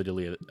that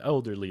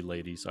elderly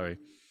lady. Sorry.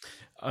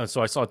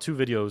 So I saw two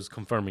videos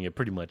confirming it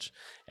pretty much.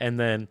 And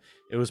then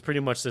it was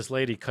pretty much this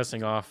lady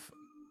cussing off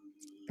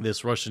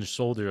this Russian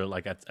soldier,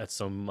 like at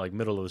some like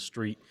middle of the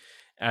street,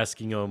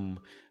 asking him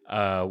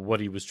what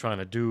he was trying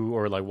to do,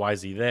 or like, why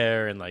is he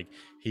there? And like,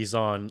 he's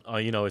on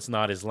it's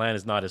not his land,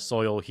 it's not his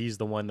soil, he's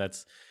the one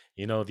that's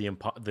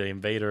the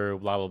invader,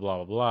 blah blah blah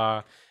blah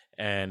blah.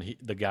 And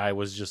the guy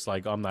was just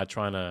like, I'm not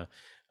trying to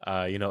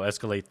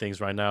escalate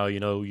things right now. We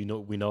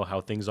know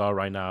how things are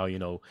right now.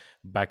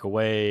 Back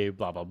away,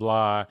 blah blah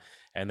blah.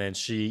 And then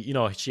she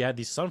had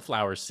these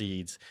sunflower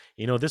seeds.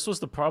 This was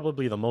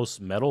probably the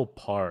most metal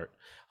part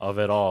of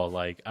it all.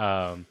 Like,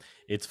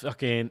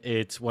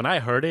 it's when I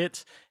heard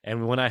it,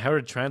 and when I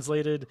heard it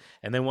translated,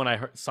 and then when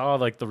I saw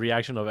like the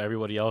reaction of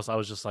everybody else, I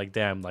was just like,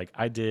 damn, like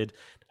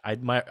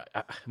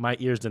my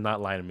ears did not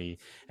lie to me.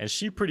 And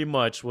she pretty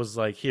much was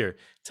like, here,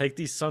 take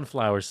these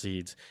sunflower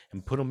seeds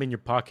and put them in your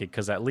pocket,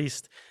 because at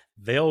least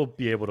they'll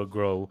be able to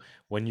grow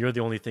when you're the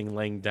only thing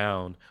laying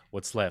down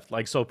what's left.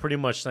 Like, so pretty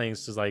much saying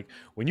is like,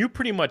 when you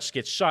pretty much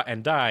get shot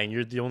and die and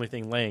you're the only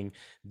thing laying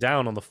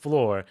down on the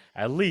floor,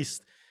 at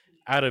least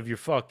out of your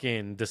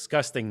fucking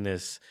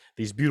disgustingness,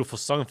 these beautiful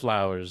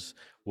sunflowers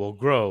will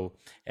grow.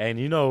 And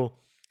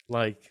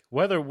like,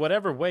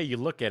 whatever way you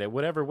look at it,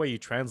 whatever way you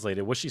translate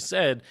it, what she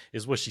said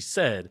is what she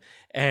said.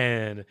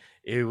 And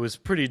it was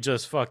pretty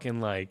just fucking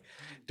like,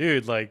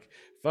 dude, like,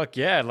 fuck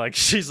yeah, like,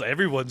 she's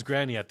everyone's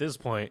granny at this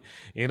point,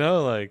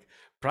 like,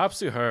 props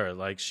to her.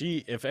 Like,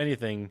 she, if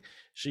anything,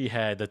 she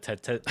had the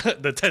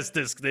the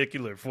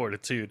testicular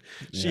fortitude.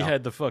 She Yeah.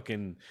 had the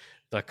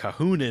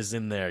kahunas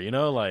in there,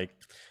 like,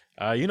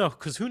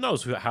 because who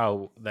knows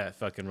how that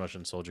fucking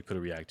Russian soldier could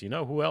react?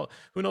 Who else?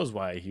 Who knows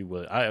why he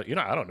was? I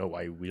don't know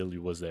why he really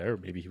was there.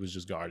 Maybe he was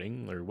just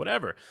guarding or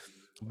whatever.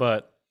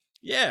 But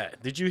yeah,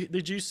 did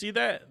you see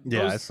that?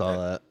 Yeah, I saw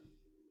that.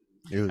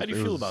 How do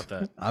you feel about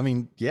that? I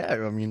mean, yeah,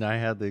 I mean, I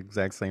had the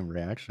exact same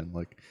reaction.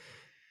 Like,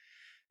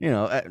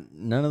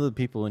 none of the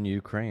people in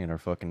Ukraine are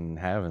fucking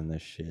having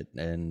this shit,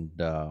 and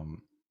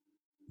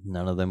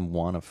none of them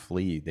want to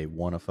flee. They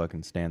want to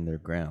fucking stand their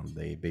ground.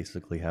 They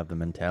basically have the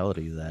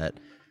mentality that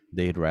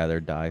they'd rather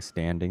die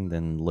standing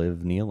than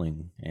live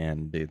kneeling,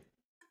 and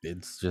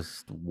it's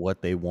just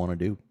what they want to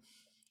do,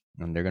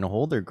 and they're gonna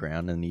hold their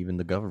ground. And even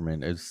the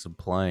government is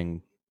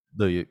supplying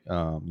the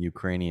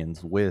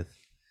Ukrainians with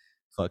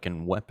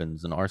fucking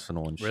weapons and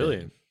arsenal and shit.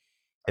 Really?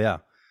 Yeah.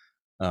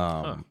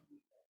 Huh.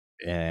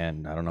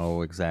 And I don't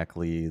know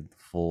exactly the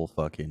full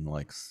fucking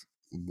like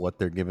what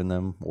they're giving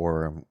them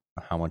or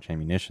how much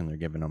ammunition they're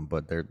giving them,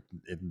 but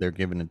they're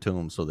giving it to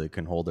them so they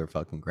can hold their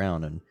fucking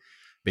ground and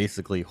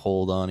basically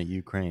hold on to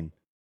Ukraine.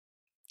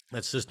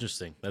 That's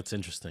interesting. That's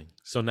interesting.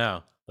 So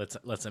now let's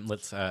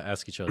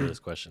ask each other this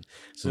question.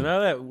 So now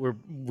that we're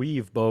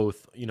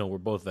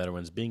both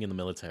veterans, being in the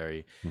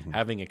military, Mhm.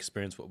 having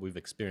experienced what we've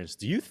experienced,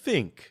 do you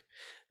think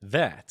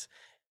that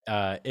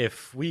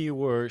if we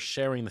were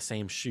sharing the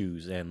same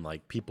shoes and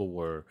like people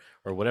were,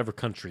 or whatever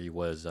country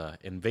was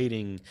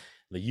invading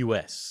the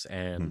U.S.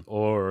 and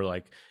or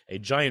like a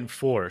giant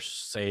force,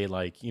 say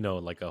like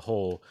like a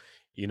whole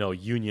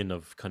union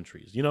of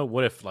countries,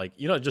 what if like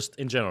just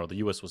in general the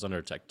U.S. was under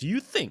attack? Do you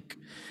think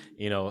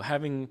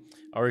having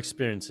our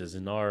experiences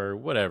and our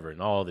whatever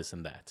and all this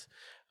and that,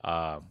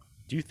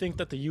 do you think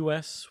that the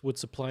U.S. would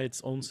supply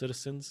its own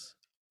citizens?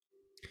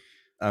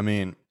 I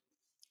mean,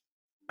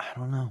 I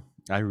don't know.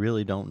 I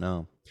really don't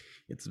know.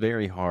 It's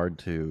very hard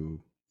to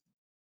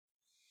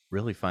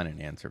really find an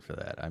answer for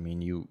that. I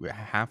mean,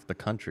 half the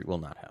country, well,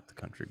 not half the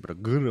country, but a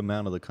good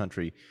amount of the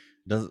country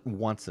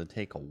wants to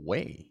take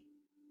away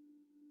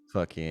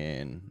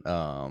fucking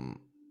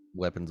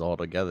weapons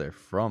altogether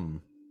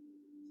from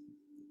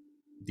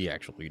the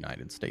actual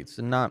United States,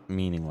 and not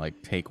meaning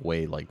like take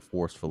away like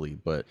forcefully,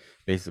 but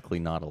basically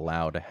not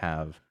allow to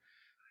have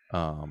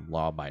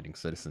law-abiding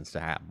citizens to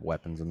have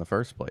weapons in the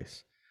first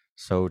place.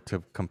 So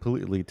to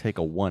completely take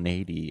a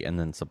 180 and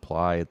then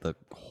supply the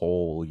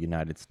whole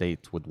United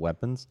States with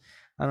weapons,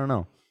 I don't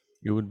know.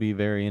 It would be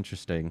very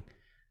interesting.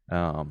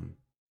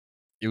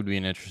 It would be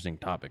an interesting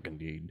topic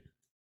indeed.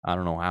 I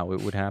don't know how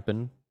it would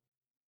happen,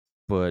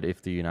 but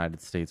if the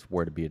United States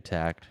were to be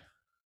attacked,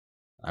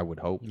 I would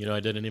hope. I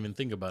didn't even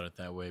think about it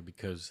that way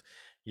because,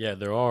 yeah,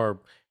 there are,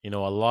 a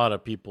lot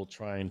of people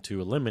trying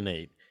to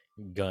eliminate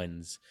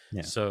guns.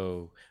 Yeah.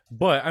 So,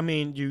 but I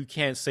mean, you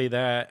can't say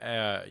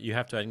that. You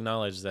have to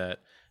acknowledge that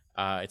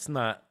it's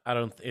not.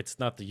 It's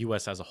not the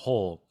U.S. as a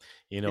whole.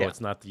 Yeah.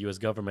 It's not the U.S.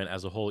 government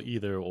as a whole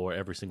either, or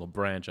every single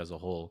branch as a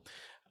whole.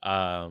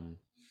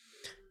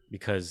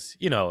 Because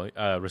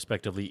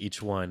respectively,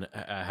 each one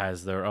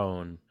has their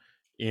own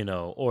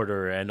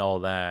order and all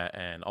that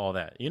and all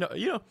that.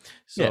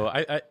 So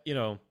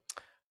Yeah.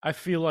 I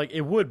feel like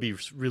it would be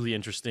really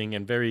interesting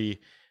and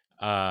very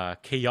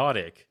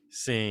chaotic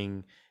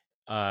seeing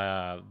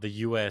the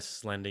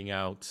U.S. lending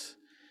out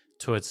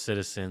to its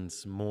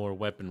citizens more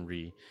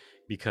weaponry,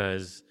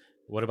 because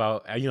what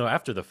about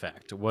after the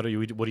fact? What do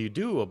you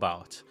do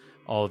about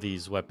all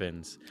these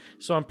weapons?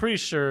 So I'm pretty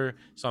sure.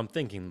 So I'm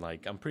thinking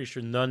like I'm pretty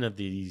sure none of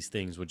these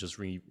things would just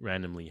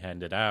randomly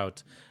handed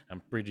out.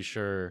 I'm pretty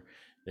sure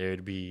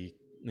there'd be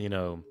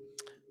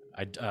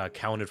I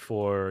accounted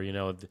for,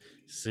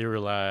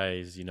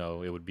 serialized,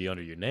 it would be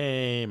under your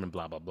name and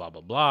blah, blah, blah,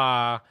 blah,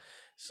 blah.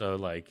 So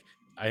like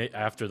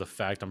after the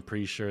fact, I'm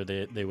pretty sure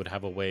they would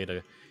have a way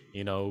to,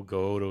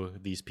 go to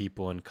these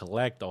people and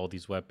collect all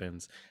these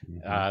weapons.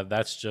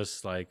 That's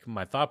just like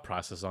my thought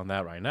process on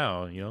that right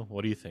now.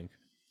 What do you think?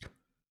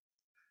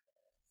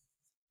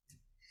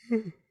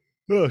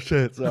 Oh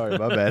shit! Sorry,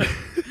 my bad.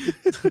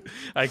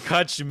 I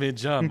caught you mid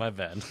jump. My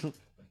bad.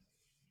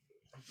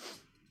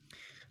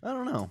 I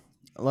don't know.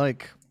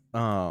 Like,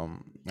 I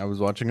was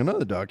watching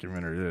another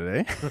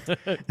documentary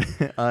today,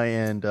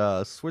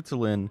 and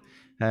Switzerland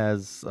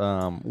has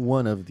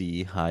one of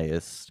the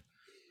highest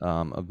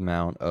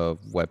amount of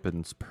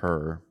weapons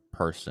per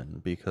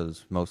person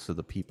because most of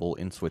the people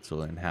in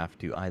Switzerland have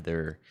to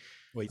either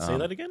Wait, say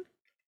that again.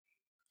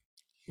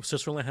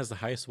 Switzerland has the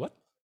highest what?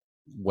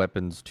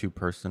 weapons to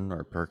person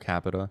or per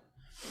capita.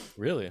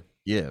 Really?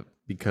 Yeah,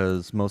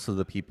 because most of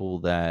the people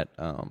that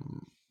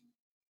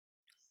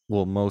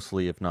well,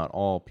 mostly, if not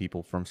all,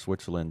 people from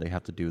Switzerland, they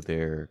have to do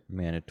their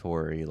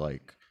mandatory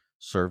like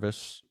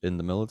service in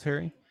the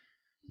military.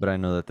 But I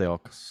know that they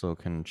also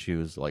can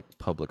choose like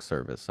public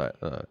service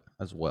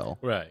as well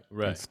Right.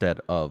 instead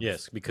of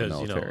Yes, the because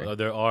military.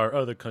 there are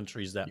other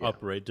countries that Yeah,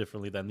 operate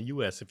differently than the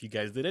U.S. If you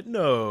guys didn't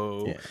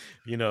know,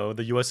 yeah,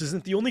 the U.S.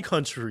 isn't the only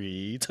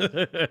country,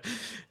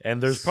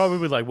 and there's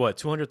probably like what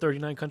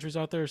 239 countries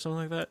out there or something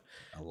like that.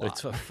 a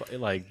It's lot.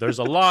 like there's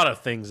a lot of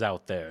things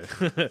out there.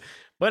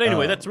 But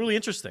anyway, that's Um, really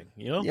interesting.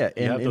 yeah, You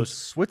and have in those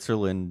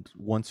Switzerland,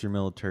 once your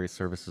military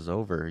service is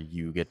over,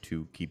 you get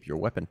to keep your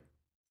weapon.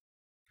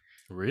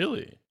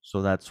 really.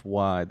 So that's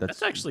why That's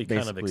that's actually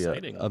kind of basically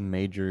exciting. a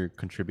major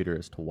contributor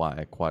as to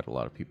why quite a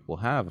lot of people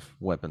have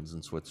weapons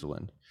in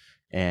Switzerland.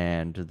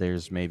 And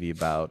there's maybe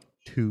about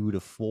 2 to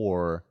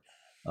 4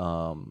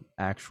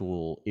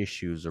 actual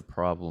issues or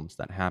problems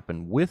that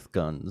happen with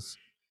guns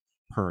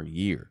per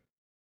year.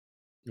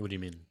 What do you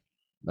mean?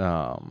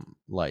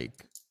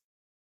 Like,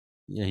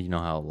 yeah, you know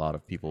how a lot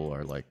of people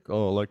are like,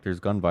 oh, like there's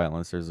gun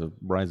violence, there's a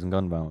rise in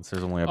gun violence.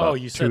 There's only Oh, about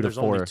you two said to there's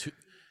only four,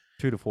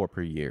 2 to 4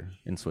 per year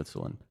in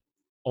Switzerland.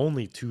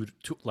 only two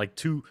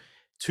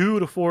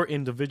to four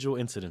individual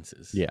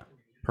incidences. Yeah,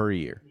 per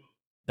year.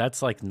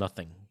 That's like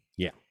nothing.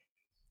 Yeah.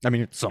 I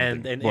mean, it's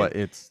something, And but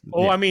it's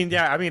oh, yeah, I mean,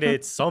 yeah, I mean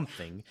it's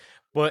something,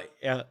 but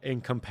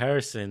in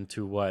comparison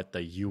to what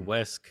the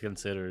U.S.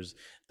 considers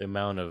the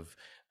amount of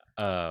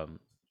um,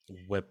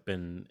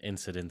 weapon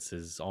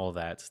incidences, all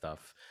that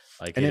stuff,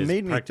 like and it it is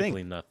made me think.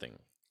 practically nothing.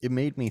 It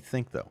made me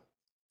think though.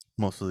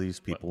 Most of these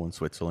But people in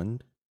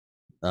Switzerland,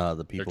 the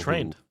they're people who,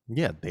 trained.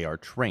 yeah, they are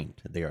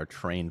trained. They are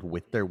trained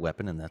with their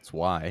weapon, and that's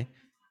why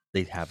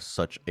they have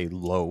such a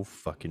low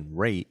fucking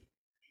rate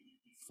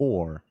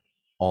for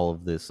all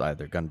of this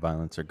either gun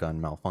violence or gun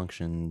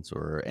malfunctions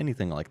or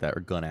anything like that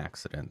or gun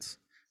accidents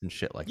and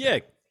shit like Yeah,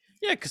 that.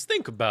 yeah. Because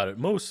think about it.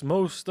 Most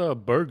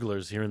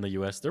burglars here in the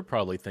U.S. they're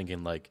probably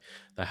thinking like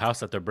the house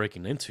that they're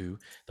breaking into,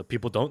 the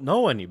people don't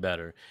know any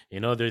better.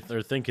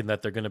 They're thinking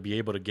that they're going to be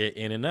able to get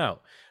in and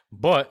out.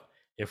 But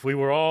if we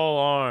were all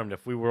armed,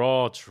 if we were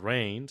all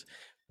trained,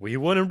 we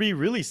wouldn't be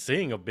really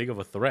seeing a big of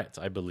a threat.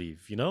 I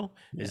believe. Yeah,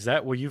 Is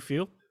that what you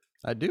feel?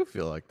 I do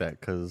feel like that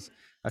because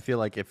I feel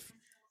like if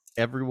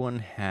everyone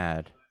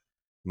had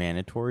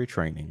mandatory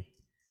training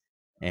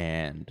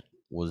and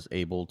was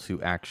able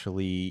to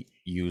actually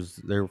use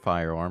their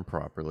firearm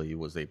properly,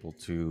 was able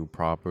to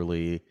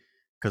properly,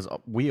 because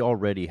we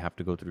already have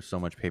to go through so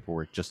much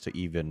paperwork just to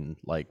even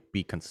like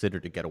be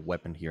considered to get a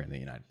weapon here in the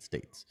United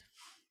States.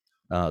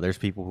 There's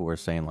people who are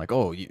saying like,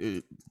 "Oh,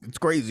 it's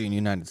crazy in the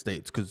United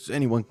States because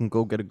anyone can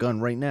go get a gun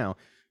right now."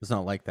 It's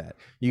not like that.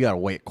 You gotta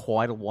wait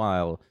quite a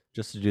while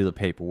just to do the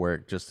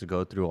paperwork, just to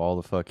go through all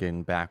the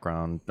fucking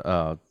background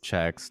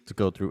checks, to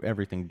go through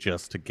everything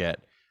just to get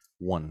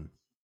one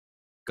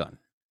gun.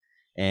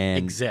 And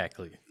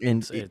Exactly.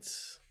 and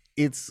It's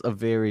it's a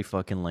very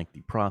fucking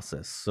lengthy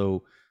process.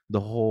 So the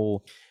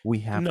whole we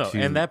have no, and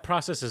to. that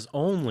process is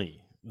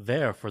only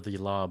there for the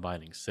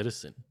law-abiding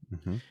citizen.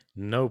 Mhm.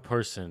 No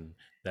person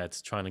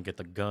that's trying to get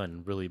the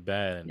gun really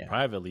bad and Yeah.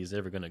 privately is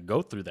ever going to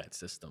go through that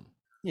system.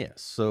 Yeah.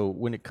 So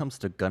when it comes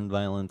to gun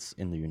violence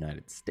in the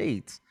United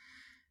States,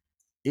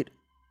 it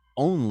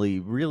only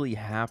really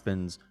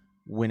happens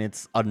when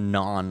it's a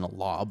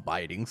non-law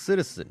abiding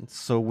citizen.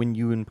 So when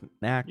you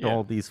enact Yeah.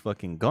 all these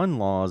fucking gun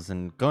laws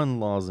and gun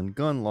laws and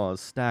gun laws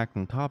stacked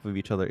on top of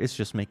each other, it's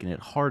just making it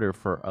harder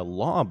for a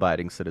law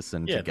abiding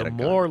citizen Yeah, to get the a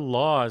more gun.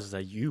 laws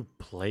that you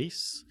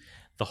place,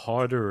 the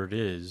harder it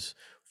is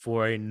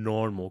for a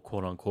normal,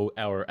 quote unquote,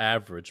 our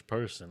average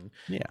person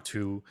Yeah.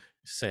 to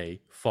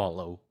say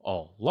follow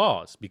all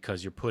laws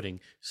because you're putting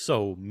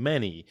so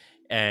many.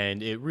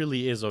 And it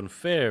really is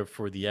unfair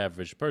for the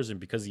average person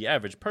because the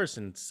average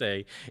person,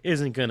 say,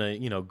 isn't gonna,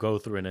 go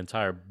through an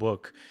entire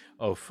book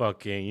of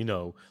fucking,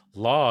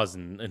 laws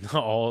and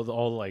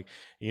all like,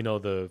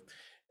 the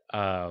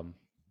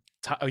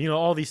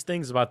all these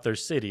things about their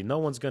city. No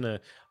one's gonna.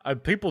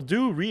 People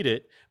do read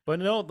it, but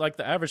no, like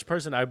the average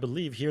person, I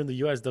believe here in the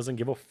U.S. doesn't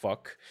give a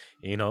fuck.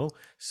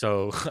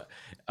 So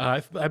I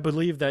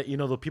believe that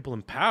the people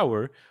in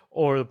power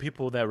or the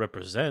people that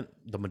represent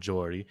the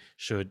majority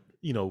should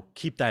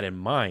keep that in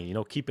mind.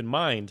 Keep in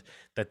mind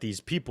that these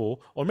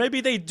people, or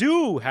maybe they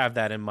do have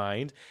that in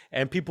mind,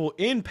 and people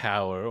in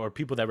power or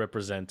people that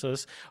represent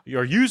us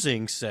are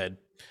using said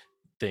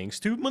things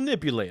to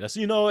manipulate us,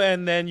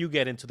 and then you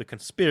get into the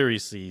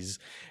conspiracies,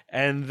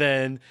 and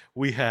then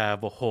we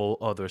have a whole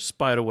other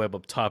spider web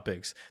of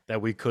topics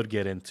that we could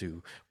get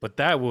into, but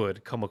that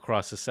would come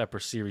across a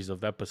separate series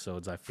of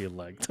episodes, I feel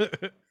like.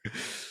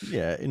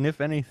 Yeah, and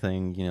if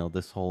anything,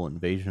 this whole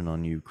invasion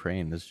on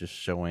Ukraine is just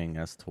showing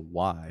as to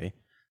why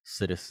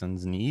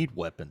citizens need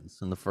weapons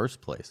in the first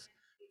place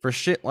for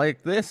shit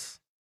like this.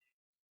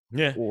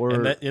 Yeah,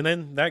 Or and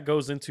then that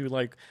goes into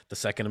like the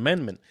Second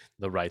Amendment,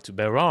 the right to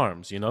bear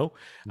arms. I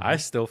Mhm.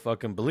 still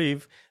fucking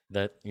believe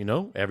that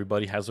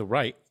everybody has a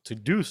right to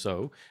do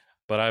so.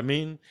 But I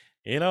mean,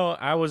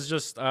 I was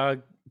just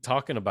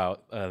talking about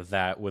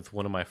that with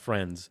one of my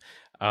friends.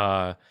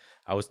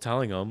 I was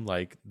telling him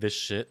like this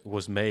shit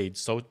was made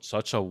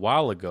such a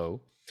while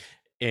ago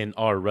in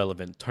our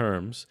relevant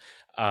terms,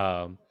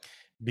 um,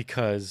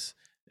 because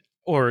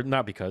or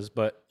not because,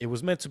 but it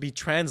was meant to be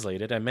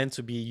translated and meant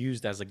to be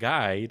used as a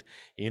guide.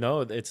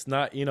 It's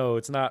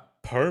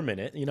not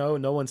permanent.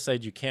 No one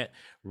said you can't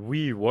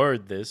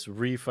reword this,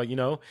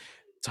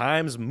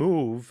 times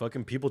move,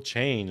 fucking people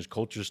change,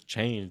 cultures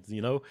change.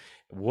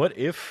 What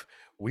if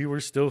we were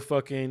still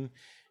fucking,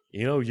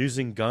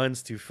 using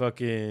guns to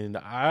fucking,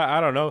 I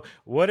don't know.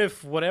 What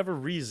if, whatever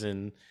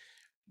reason,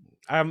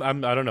 I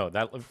don't know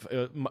that,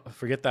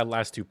 forget that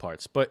last two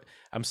parts, but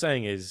I'm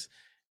saying is,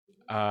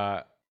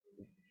 uh,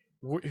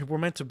 we're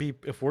meant to be,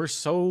 if we're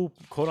so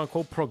quote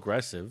unquote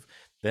progressive,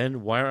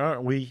 then why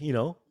aren't we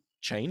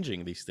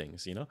changing these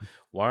things?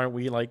 Why aren't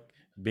we like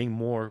being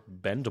more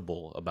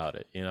bendable about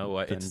it? It's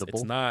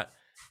Bendable. not,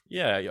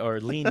 yeah, or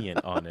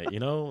lenient on it,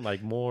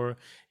 like more,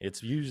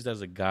 it's used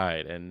as a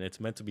guide and it's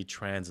meant to be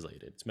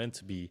translated, it's meant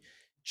to be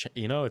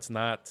it's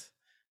not,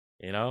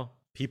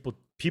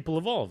 people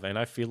evolve, and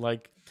I feel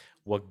like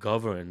what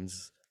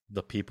governs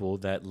the people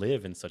that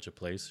live in such a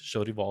place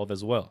should evolve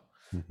as well.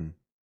 Mhm.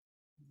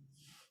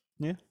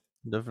 Yeah,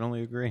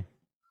 definitely agree.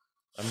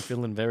 I'm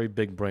feeling very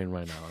big brain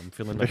right now. I'm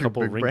feeling a Very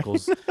couple big brain.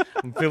 wrinkles.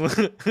 I'm feeling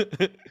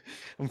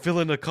I'm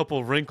feeling a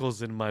couple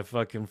wrinkles in my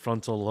fucking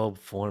frontal lobe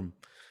form.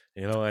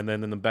 And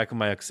then in the back of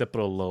my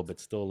occipital lobe,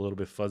 it's still a little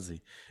bit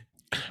fuzzy.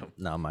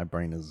 Nah, my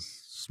brain is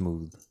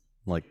smooth,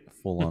 like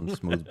full on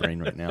smooth brain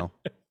right now.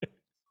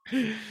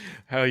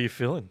 How are you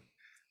feeling?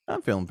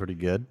 I'm feeling pretty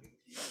good.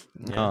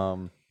 Yeah.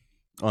 Um,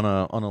 on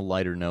a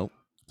lighter note,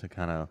 to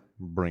kind of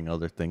bring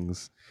other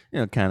things,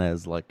 kind of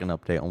as like an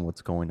update on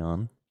what's going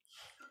on.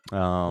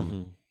 Um,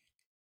 Hmm.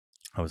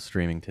 I was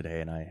streaming today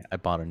and I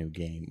bought a new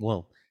game.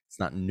 Well, it's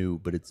not new,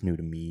 but it's new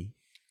to me.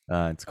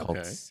 It's called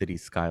Okay. City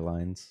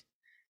Skylines,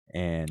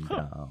 and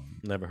Huh.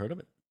 Never heard of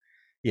it.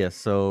 yeah.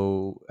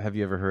 So, have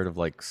you ever heard of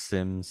like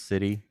Sim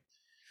City?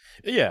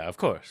 Yeah, of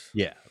course.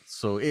 Yeah.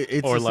 So it's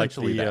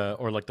essentially that.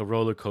 Or like the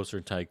roller coaster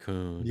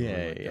tycoon, or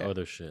Yeah, like the yeah,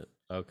 other shit.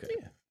 Okay.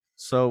 yeah.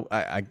 So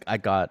I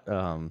got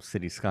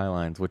City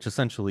Skylines, which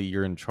essentially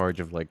you're in charge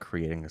of like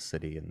creating a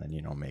city and then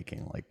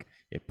making like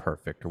it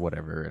perfect or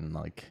whatever, and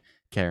like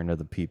caring to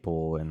the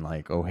people and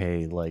like, oh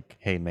hey, like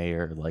hey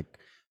mayor, like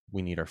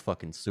we need our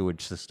fucking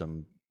sewage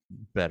system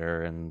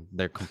better, and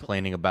they're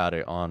complaining about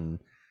it on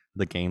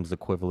the game's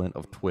equivalent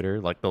of Twitter.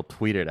 Like they'll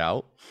tweet it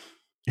out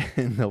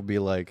and they'll be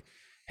like,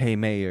 hey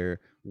mayor,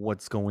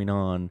 what's going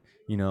on?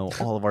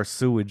 All of our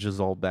sewage is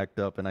all backed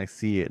up, and I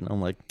see it and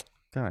I'm like,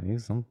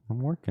 guys, I'm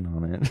working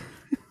on it.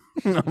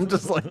 I'm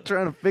just like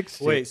trying to fix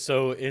shit. Wait,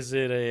 so is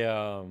it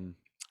a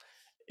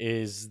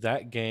is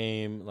that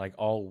game like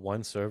all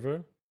one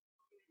server?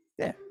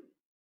 Yeah.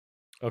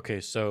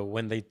 Okay, so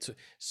when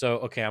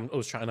okay, I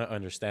was trying to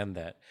understand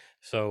that.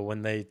 So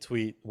when they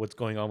tweet what's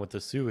going on with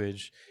the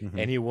sewage, Hmm.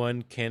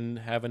 anyone can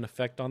have an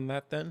effect on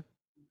that then?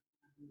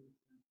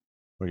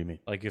 What do you mean?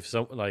 Like if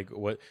some like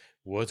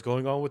what's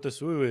going on with the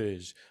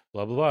sewage,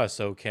 blah blah blah.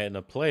 So can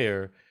a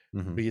player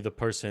Hmm. be the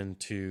person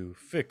to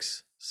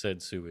fix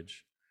said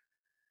sewage?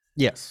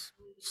 Yes.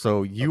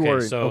 So you Okay,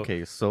 are so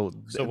okay. So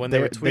when they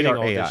were they tweeting are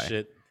all this AI.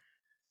 shit,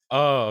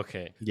 oh,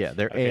 okay. Yeah,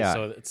 they're Okay, AI.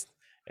 so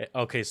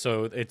okay,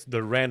 so it's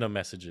the random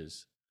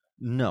messages.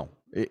 No,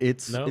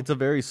 it's No? it's a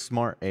very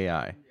smart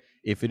AI.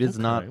 If it is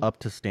not Okay. up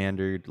to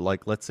standard,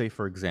 like let's say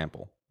for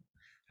example,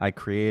 I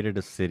created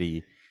a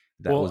city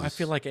that Well, I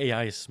feel was like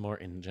AI is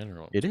smart in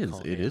general it to is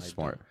call it is AI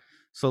smart. dumb.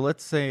 So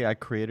let's say I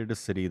created a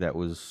city that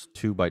was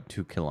 2 by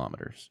 2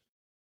 kilometers,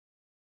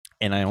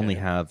 and I only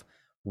Okay. have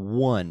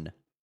one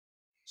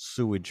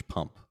sewage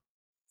pump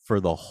for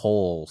the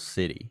whole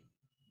city.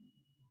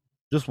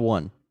 Just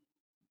one.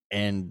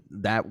 And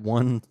that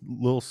one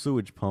little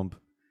sewage pump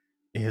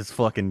is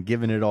fucking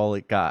giving it all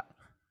it got.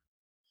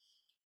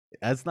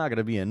 That's not going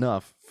to be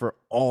enough for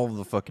all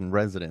the fucking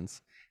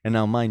residents. And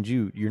now, mind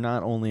you, you're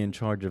not only in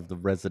charge of the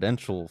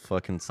residential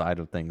fucking side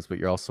of things, but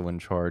you're also in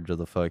charge of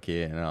the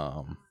fucking,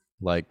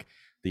 like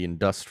the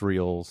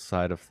industrial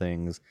side of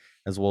things,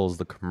 as well as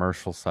the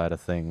commercial side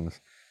of things.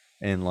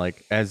 And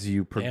like, as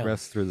you Damn.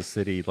 progress through the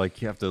city,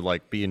 like you have to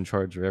like be in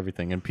charge of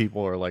everything. And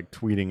people are like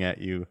tweeting at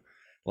you,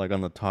 like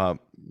on the top,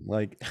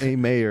 like, hey,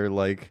 mayor,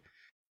 like,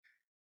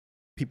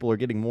 people are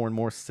getting more and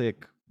more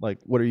sick. Like,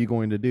 what are you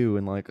going to do?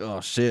 And like, oh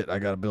shit, I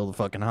gotta build a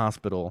fucking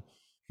hospital.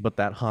 but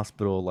that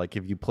hospital, like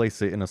if you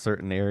place it in a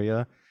certain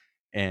area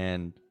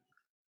and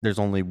there's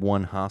only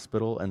one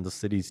hospital and the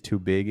city's too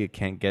big, it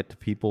can't get to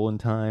people in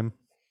time.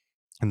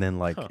 And then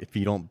like Huh. if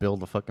you don't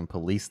build a fucking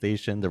police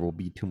station, there will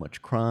be too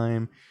much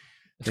crime.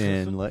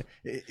 And like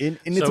and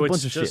it's a So bunch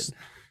it's of shit. just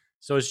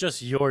so it's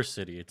just your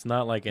city. It's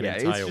not like an Yeah,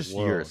 it's entire just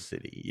your world.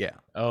 city. Yeah.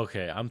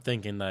 Okay, I'm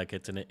thinking like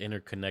it's an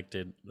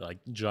interconnected like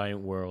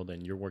giant world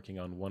and you're working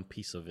on one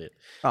piece of it.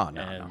 Oh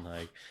no, no. And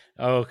like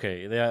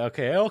okay, yeah,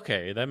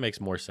 okay, that makes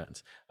more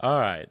sense. All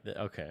right,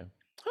 okay.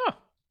 Huh.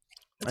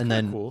 That's And kind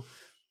of then cool.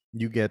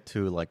 you get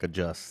to like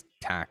adjust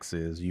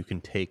taxes. You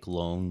can take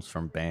loans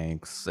from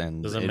banks,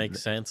 and Does it make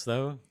sense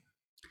though?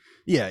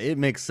 yeah, it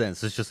makes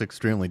sense. It's just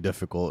extremely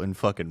difficult and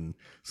fucking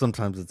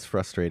sometimes it's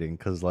frustrating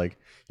because like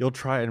you'll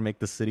try and make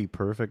the city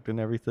perfect and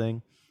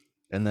everything,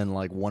 and then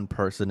like one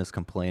person is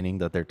complaining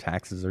that their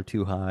taxes are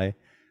too high.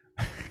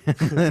 And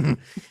then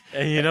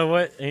And you know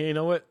what? And you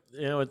know what?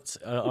 You know it's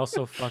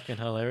also fucking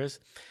hilarious.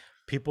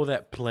 People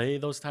that play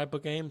those type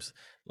of games,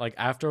 like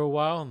after a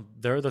while,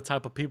 they're the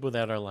type of people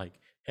that are like,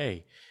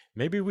 "Hey,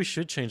 maybe we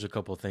should change a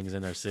couple things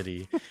in our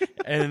city."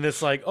 And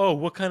it's like, "Oh,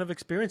 what kind of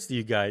experience do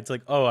you got?" It's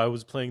like, "Oh, I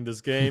was playing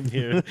this game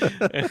here."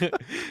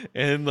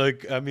 And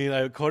like, I mean,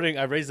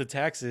 I raised the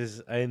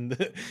taxes and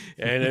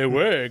and it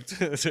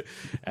worked.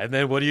 And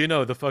then what do you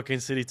know? The fucking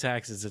city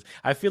taxes.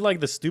 I feel like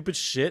the stupid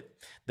shit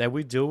that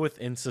we deal with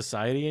in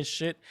society and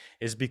shit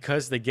is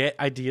because they get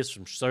ideas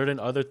from certain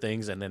other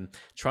things and then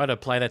try to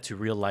apply that to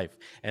real life.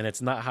 And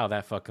it's not how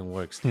that fucking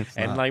works. it's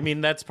And not. I mean,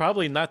 that's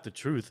probably not the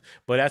truth,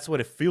 but that's what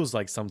it feels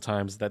like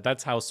sometimes.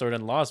 That's how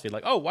certain laws feel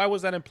like, oh, why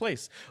was that in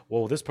place?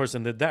 Well, this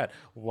person did that.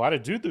 Why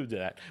did you do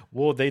that?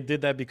 Well, they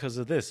did that because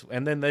of this.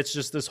 And then it's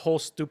just this whole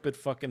stupid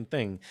fucking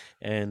thing.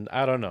 And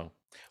I don't know.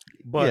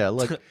 Yeah, But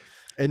like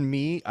and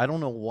me, I don't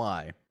know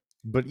why,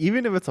 but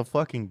even if it's a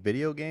fucking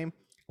video game,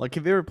 like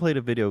have you ever played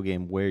a video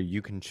game where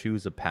you can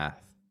choose a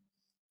path?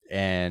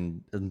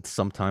 And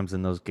sometimes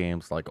in those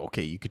games, like,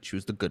 okay, you could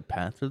choose the good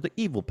path or the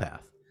evil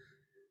path.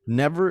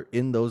 Never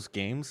in those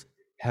games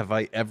have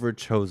I ever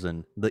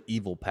chosen the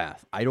evil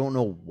path. I don't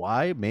know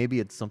why. Maybe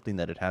it's something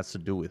that it has to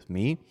do with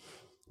me.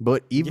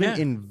 But even yeah,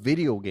 in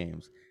video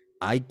games,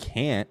 I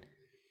can't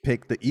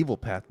pick the evil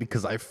path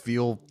because I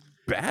feel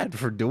bad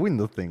for doing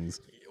the things.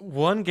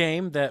 one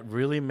game that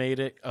really made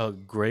it a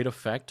great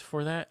effect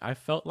for that, I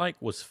felt like,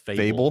 was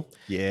Fable. Fable?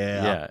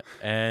 Yeah. Yeah,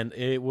 and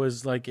it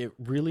was like it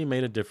really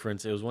made a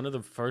difference. It was one of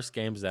the first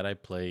games that I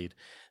played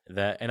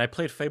that, and I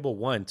played Fable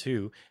 1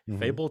 too, Hmm.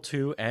 Fable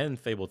 2 and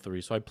Fable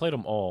 3. So I played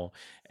them all.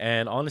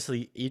 And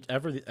honestly,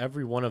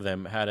 every one of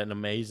them had an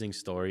amazing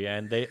story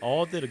and they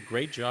all did a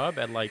great job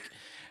at like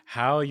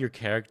how your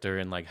character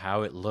and like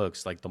how it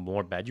looks. Like the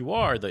more bad you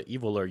are, the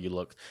eviler you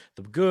look.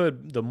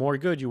 The more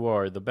good you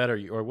are, the better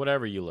you, or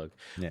whatever you look.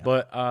 Yeah,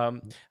 But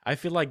I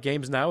feel like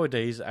games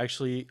nowadays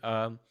actually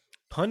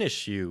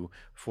punish you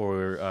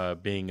for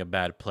being a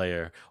bad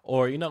player,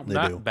 or they do.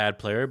 not bad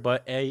player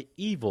but a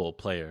evil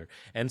player.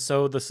 And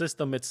so the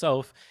system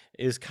itself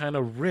is kind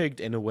of rigged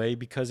in a way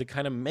because it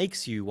kind of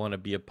makes you want to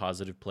be a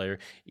positive player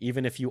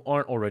even if you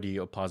aren't already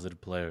a positive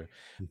player.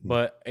 Mhm.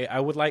 But I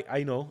would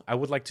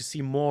like to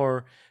see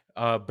more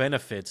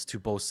benefits to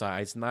both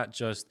sides, not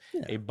just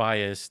Yeah. a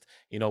biased,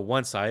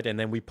 one side, and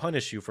then we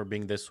punish you for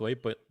being this way,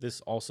 but this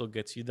also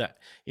gets you that,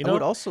 you I would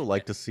know? also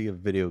like to see a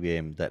video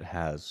game that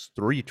has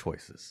three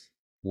choices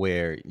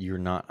where you're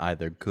not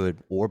either good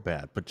or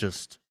bad, but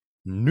just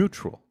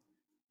neutral.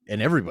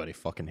 And everybody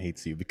fucking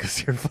hates you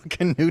because you're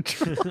fucking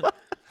neutral.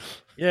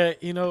 Yeah,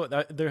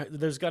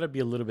 there's got to be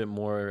a little bit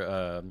more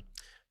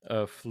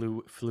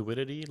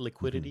fluidity, Mhm.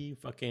 liquidity,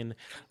 fucking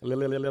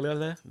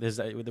there's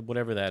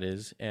whatever that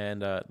is,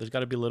 and there's got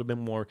to be a little bit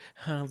more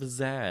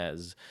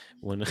pizzazz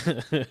when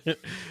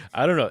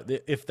I don't know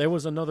if there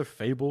was another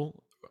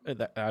Fable,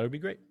 that would be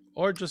great,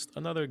 or just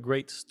another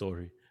great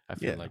story. I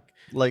feel Yeah. like,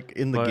 Like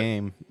in the but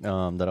game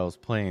that I was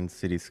playing,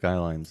 City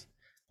Skylines,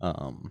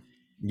 um,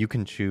 you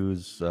can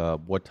choose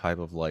what type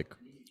of like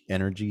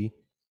energy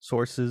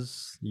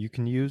sources you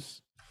can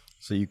use.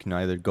 So you can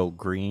either go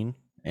green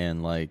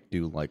and like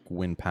do like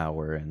wind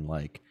power and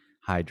like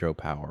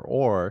hydropower,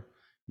 or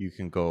you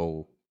can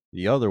go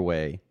the other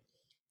way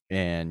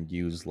and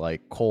use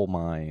like coal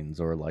mines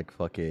or like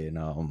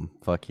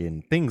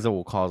fucking things that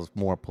will cause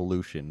more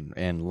pollution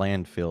and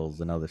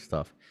landfills and other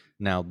stuff.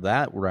 Now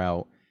that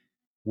route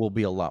will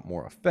be a lot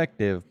more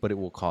effective, but it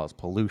will cause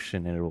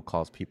pollution and it will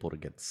cause people to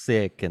get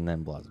sick and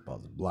then blah blah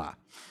blah blah.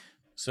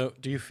 so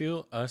do you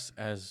feel us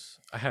as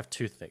I have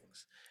two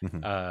things.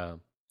 Hmm.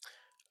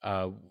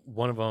 Uh,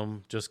 One of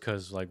them just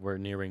because like we're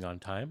nearing on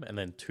time, and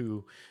then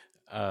two,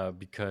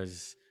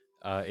 because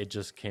it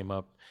just came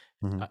up.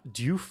 Hmm.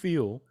 Do you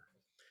feel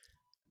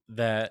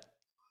that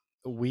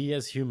we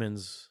as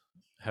humans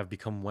have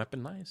become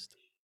weaponized?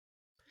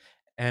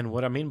 And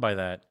what I mean by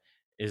that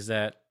is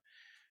that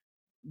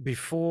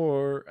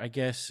before, I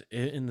guess,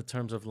 in the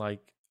terms of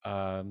like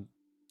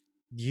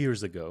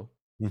years ago,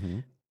 Hmm.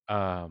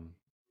 um,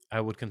 I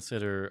would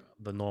consider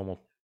the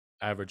normal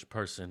average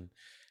person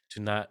to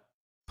not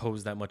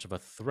pose that much of a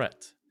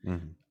threat. Hmm.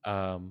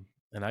 Um,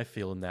 and I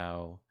feel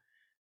now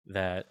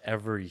that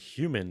every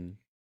human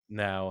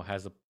now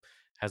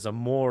has a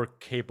more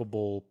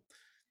capable.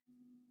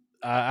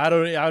 I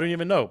don't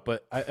even know,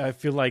 but I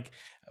feel like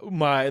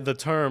the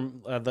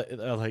term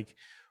like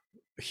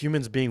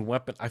humans being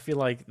weapon. I feel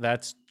like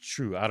that's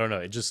true. I don't know.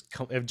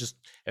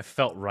 It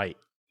felt right,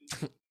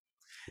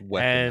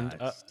 and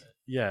Weaponized.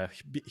 yeah,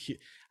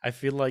 I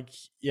feel like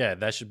yeah,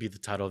 that should be the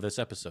title of this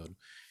episode.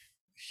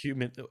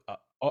 Human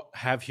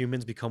have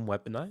humans become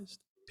weaponized?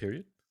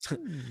 Period.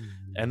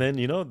 And then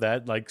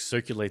that like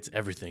circulates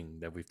everything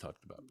that we've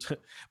talked about.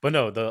 But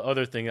no, the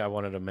other thing I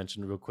wanted to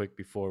mention real quick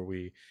before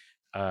we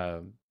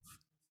um,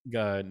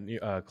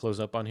 close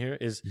up on here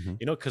is Mhm.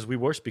 because we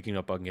were speaking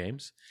up on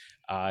games.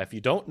 If you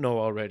don't know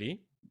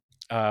already,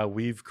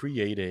 we've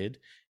created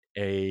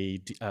a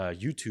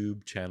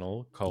YouTube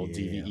channel called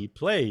Yeah. DVE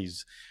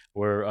Plays,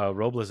 where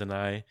Robles and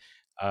I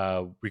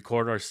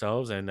record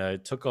ourselves, and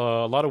it took a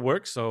lot of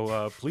work.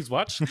 So please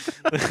watch.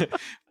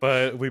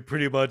 But we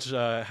pretty much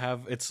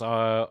have it's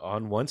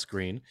on one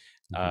screen,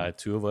 Mhm.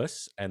 two of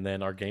us, and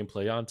then our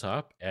gameplay on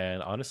top.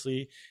 And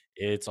honestly,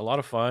 it's a lot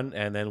of fun,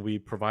 and then we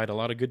provide a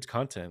lot of good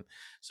content.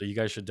 So you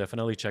guys should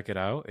definitely check it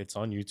out. It's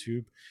on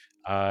YouTube,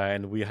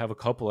 and we have a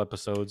couple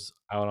episodes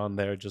out on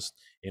there. Just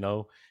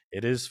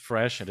it is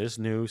fresh, it is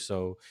new,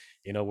 so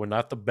we're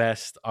not the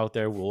best out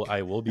there.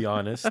 I will be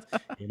honest,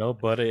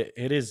 but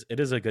it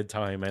is a good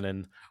time, and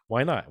then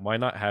why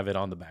not have it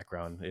on the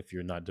background if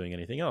you're not doing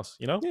anything else,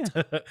 Yeah.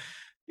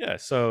 yeah.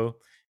 So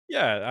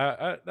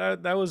yeah,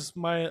 that was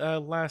my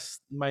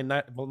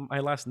my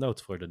last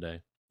notes for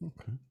today.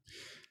 Okay.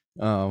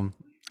 Um,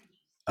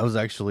 I was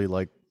actually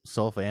like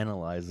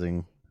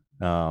self-analyzing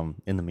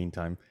in the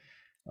meantime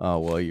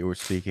while you were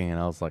speaking, and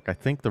I was like, I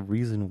think the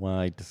reason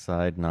why I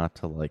decide not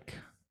to like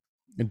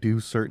do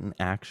certain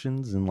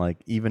actions and like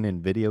even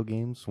in video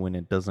games when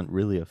it doesn't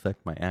really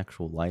affect my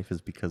actual life is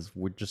because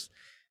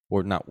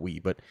or not we,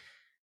 but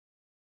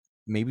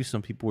maybe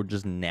some people were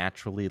just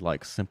naturally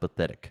like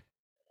sympathetic.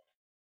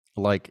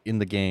 Like in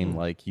the game, Hmm.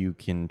 like you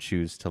can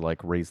choose to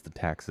like raise the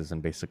taxes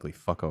and basically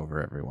fuck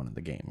over everyone in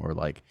the game, or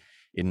like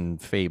in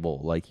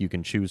Fable, like you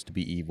can choose to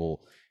be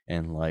evil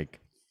and like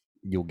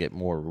you'll get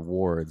more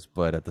rewards,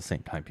 but at the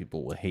same time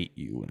people will hate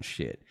you and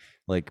shit.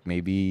 Like But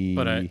maybe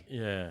I think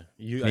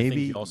you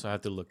maybe also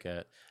have to look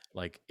at,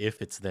 like,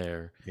 if it's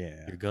there,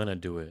 yeah. you're gonna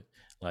do it.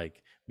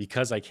 Like,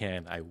 because I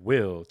can, I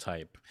will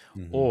type,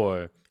 Hmm.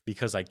 or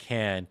because I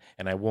can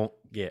and I won't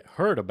get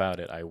hurt about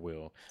it, I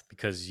will.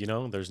 Because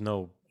there's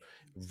no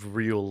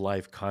real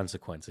life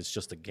consequence. It's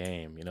just a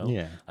game.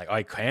 Yeah. Like,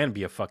 I can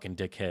be a fucking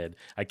dickhead.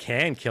 I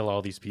can kill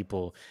all these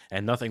people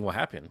and nothing will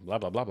happen. Blah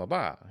blah blah blah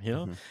blah.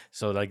 Hmm.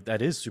 So like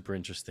that is super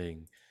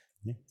interesting.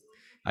 Yeah.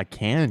 I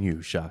can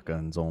use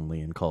shotguns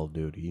only in Call of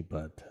Duty,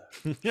 but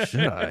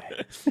should I?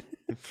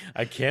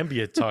 I can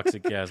be a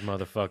toxic ass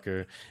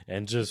motherfucker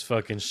and just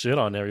fucking shit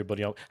on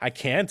everybody. I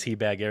can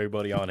teabag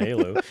everybody on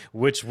Halo,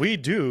 which we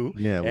do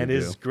Yeah, we and do.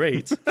 is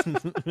great.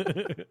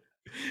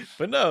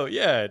 But no,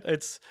 yeah,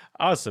 it's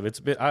awesome. It's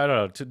been, I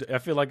don't know. I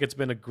feel like it's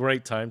been a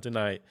great time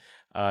tonight,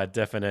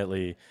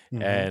 definitely.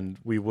 Hmm. And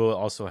we will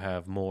also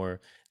have more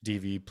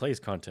DV plays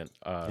content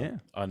Yeah.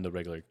 on the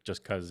regular,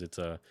 just because it's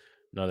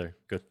another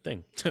good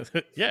thing.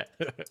 Yeah.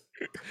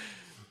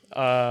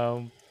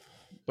 um,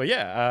 but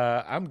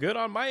yeah, I'm good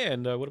on my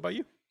end. What about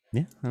you?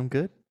 Yeah, I'm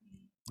good.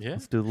 Yeah,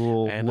 Let's do a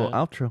little and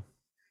outro.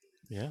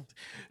 yeah.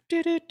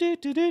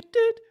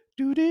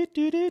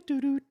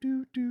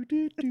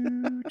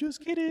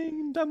 Just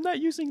kidding. I'm not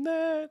using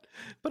that,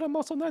 but I'm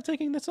also not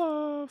taking this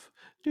off.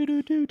 I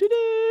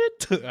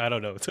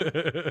don't know.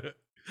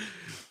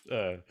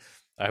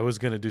 I was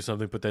gonna do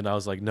something, but then I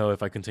was like, no,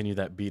 if I continue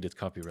that beat, it's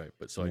copyright.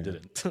 But so I Yeah.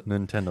 didn't.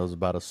 Nintendo's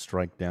about to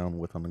strike down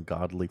with an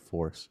ungodly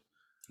force.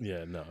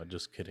 Yeah, no,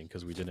 just kidding,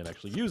 because we didn't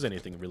actually use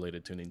anything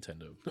related to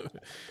Nintendo.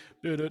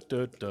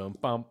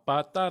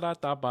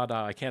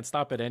 I can't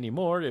stop it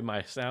anymore, and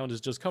my sound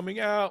is just coming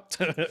out.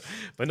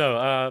 But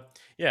no,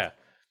 yeah.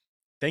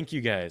 Thank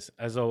you guys,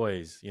 as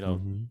always.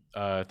 Hmm.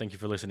 Thank you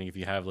for listening. If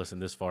you have listened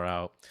this far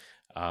out,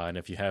 and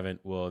if you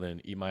haven't, well,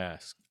 then eat my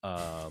ass.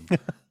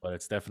 But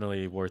it's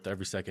definitely worth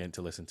every second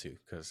to listen to,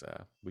 because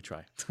we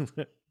try.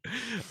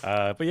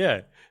 But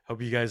yeah,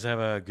 hope you guys have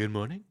a good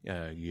morning,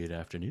 good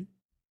afternoon,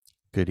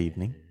 Good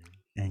evening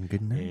and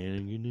good night.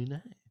 and good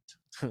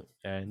night.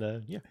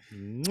 And yeah.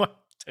 Mwah.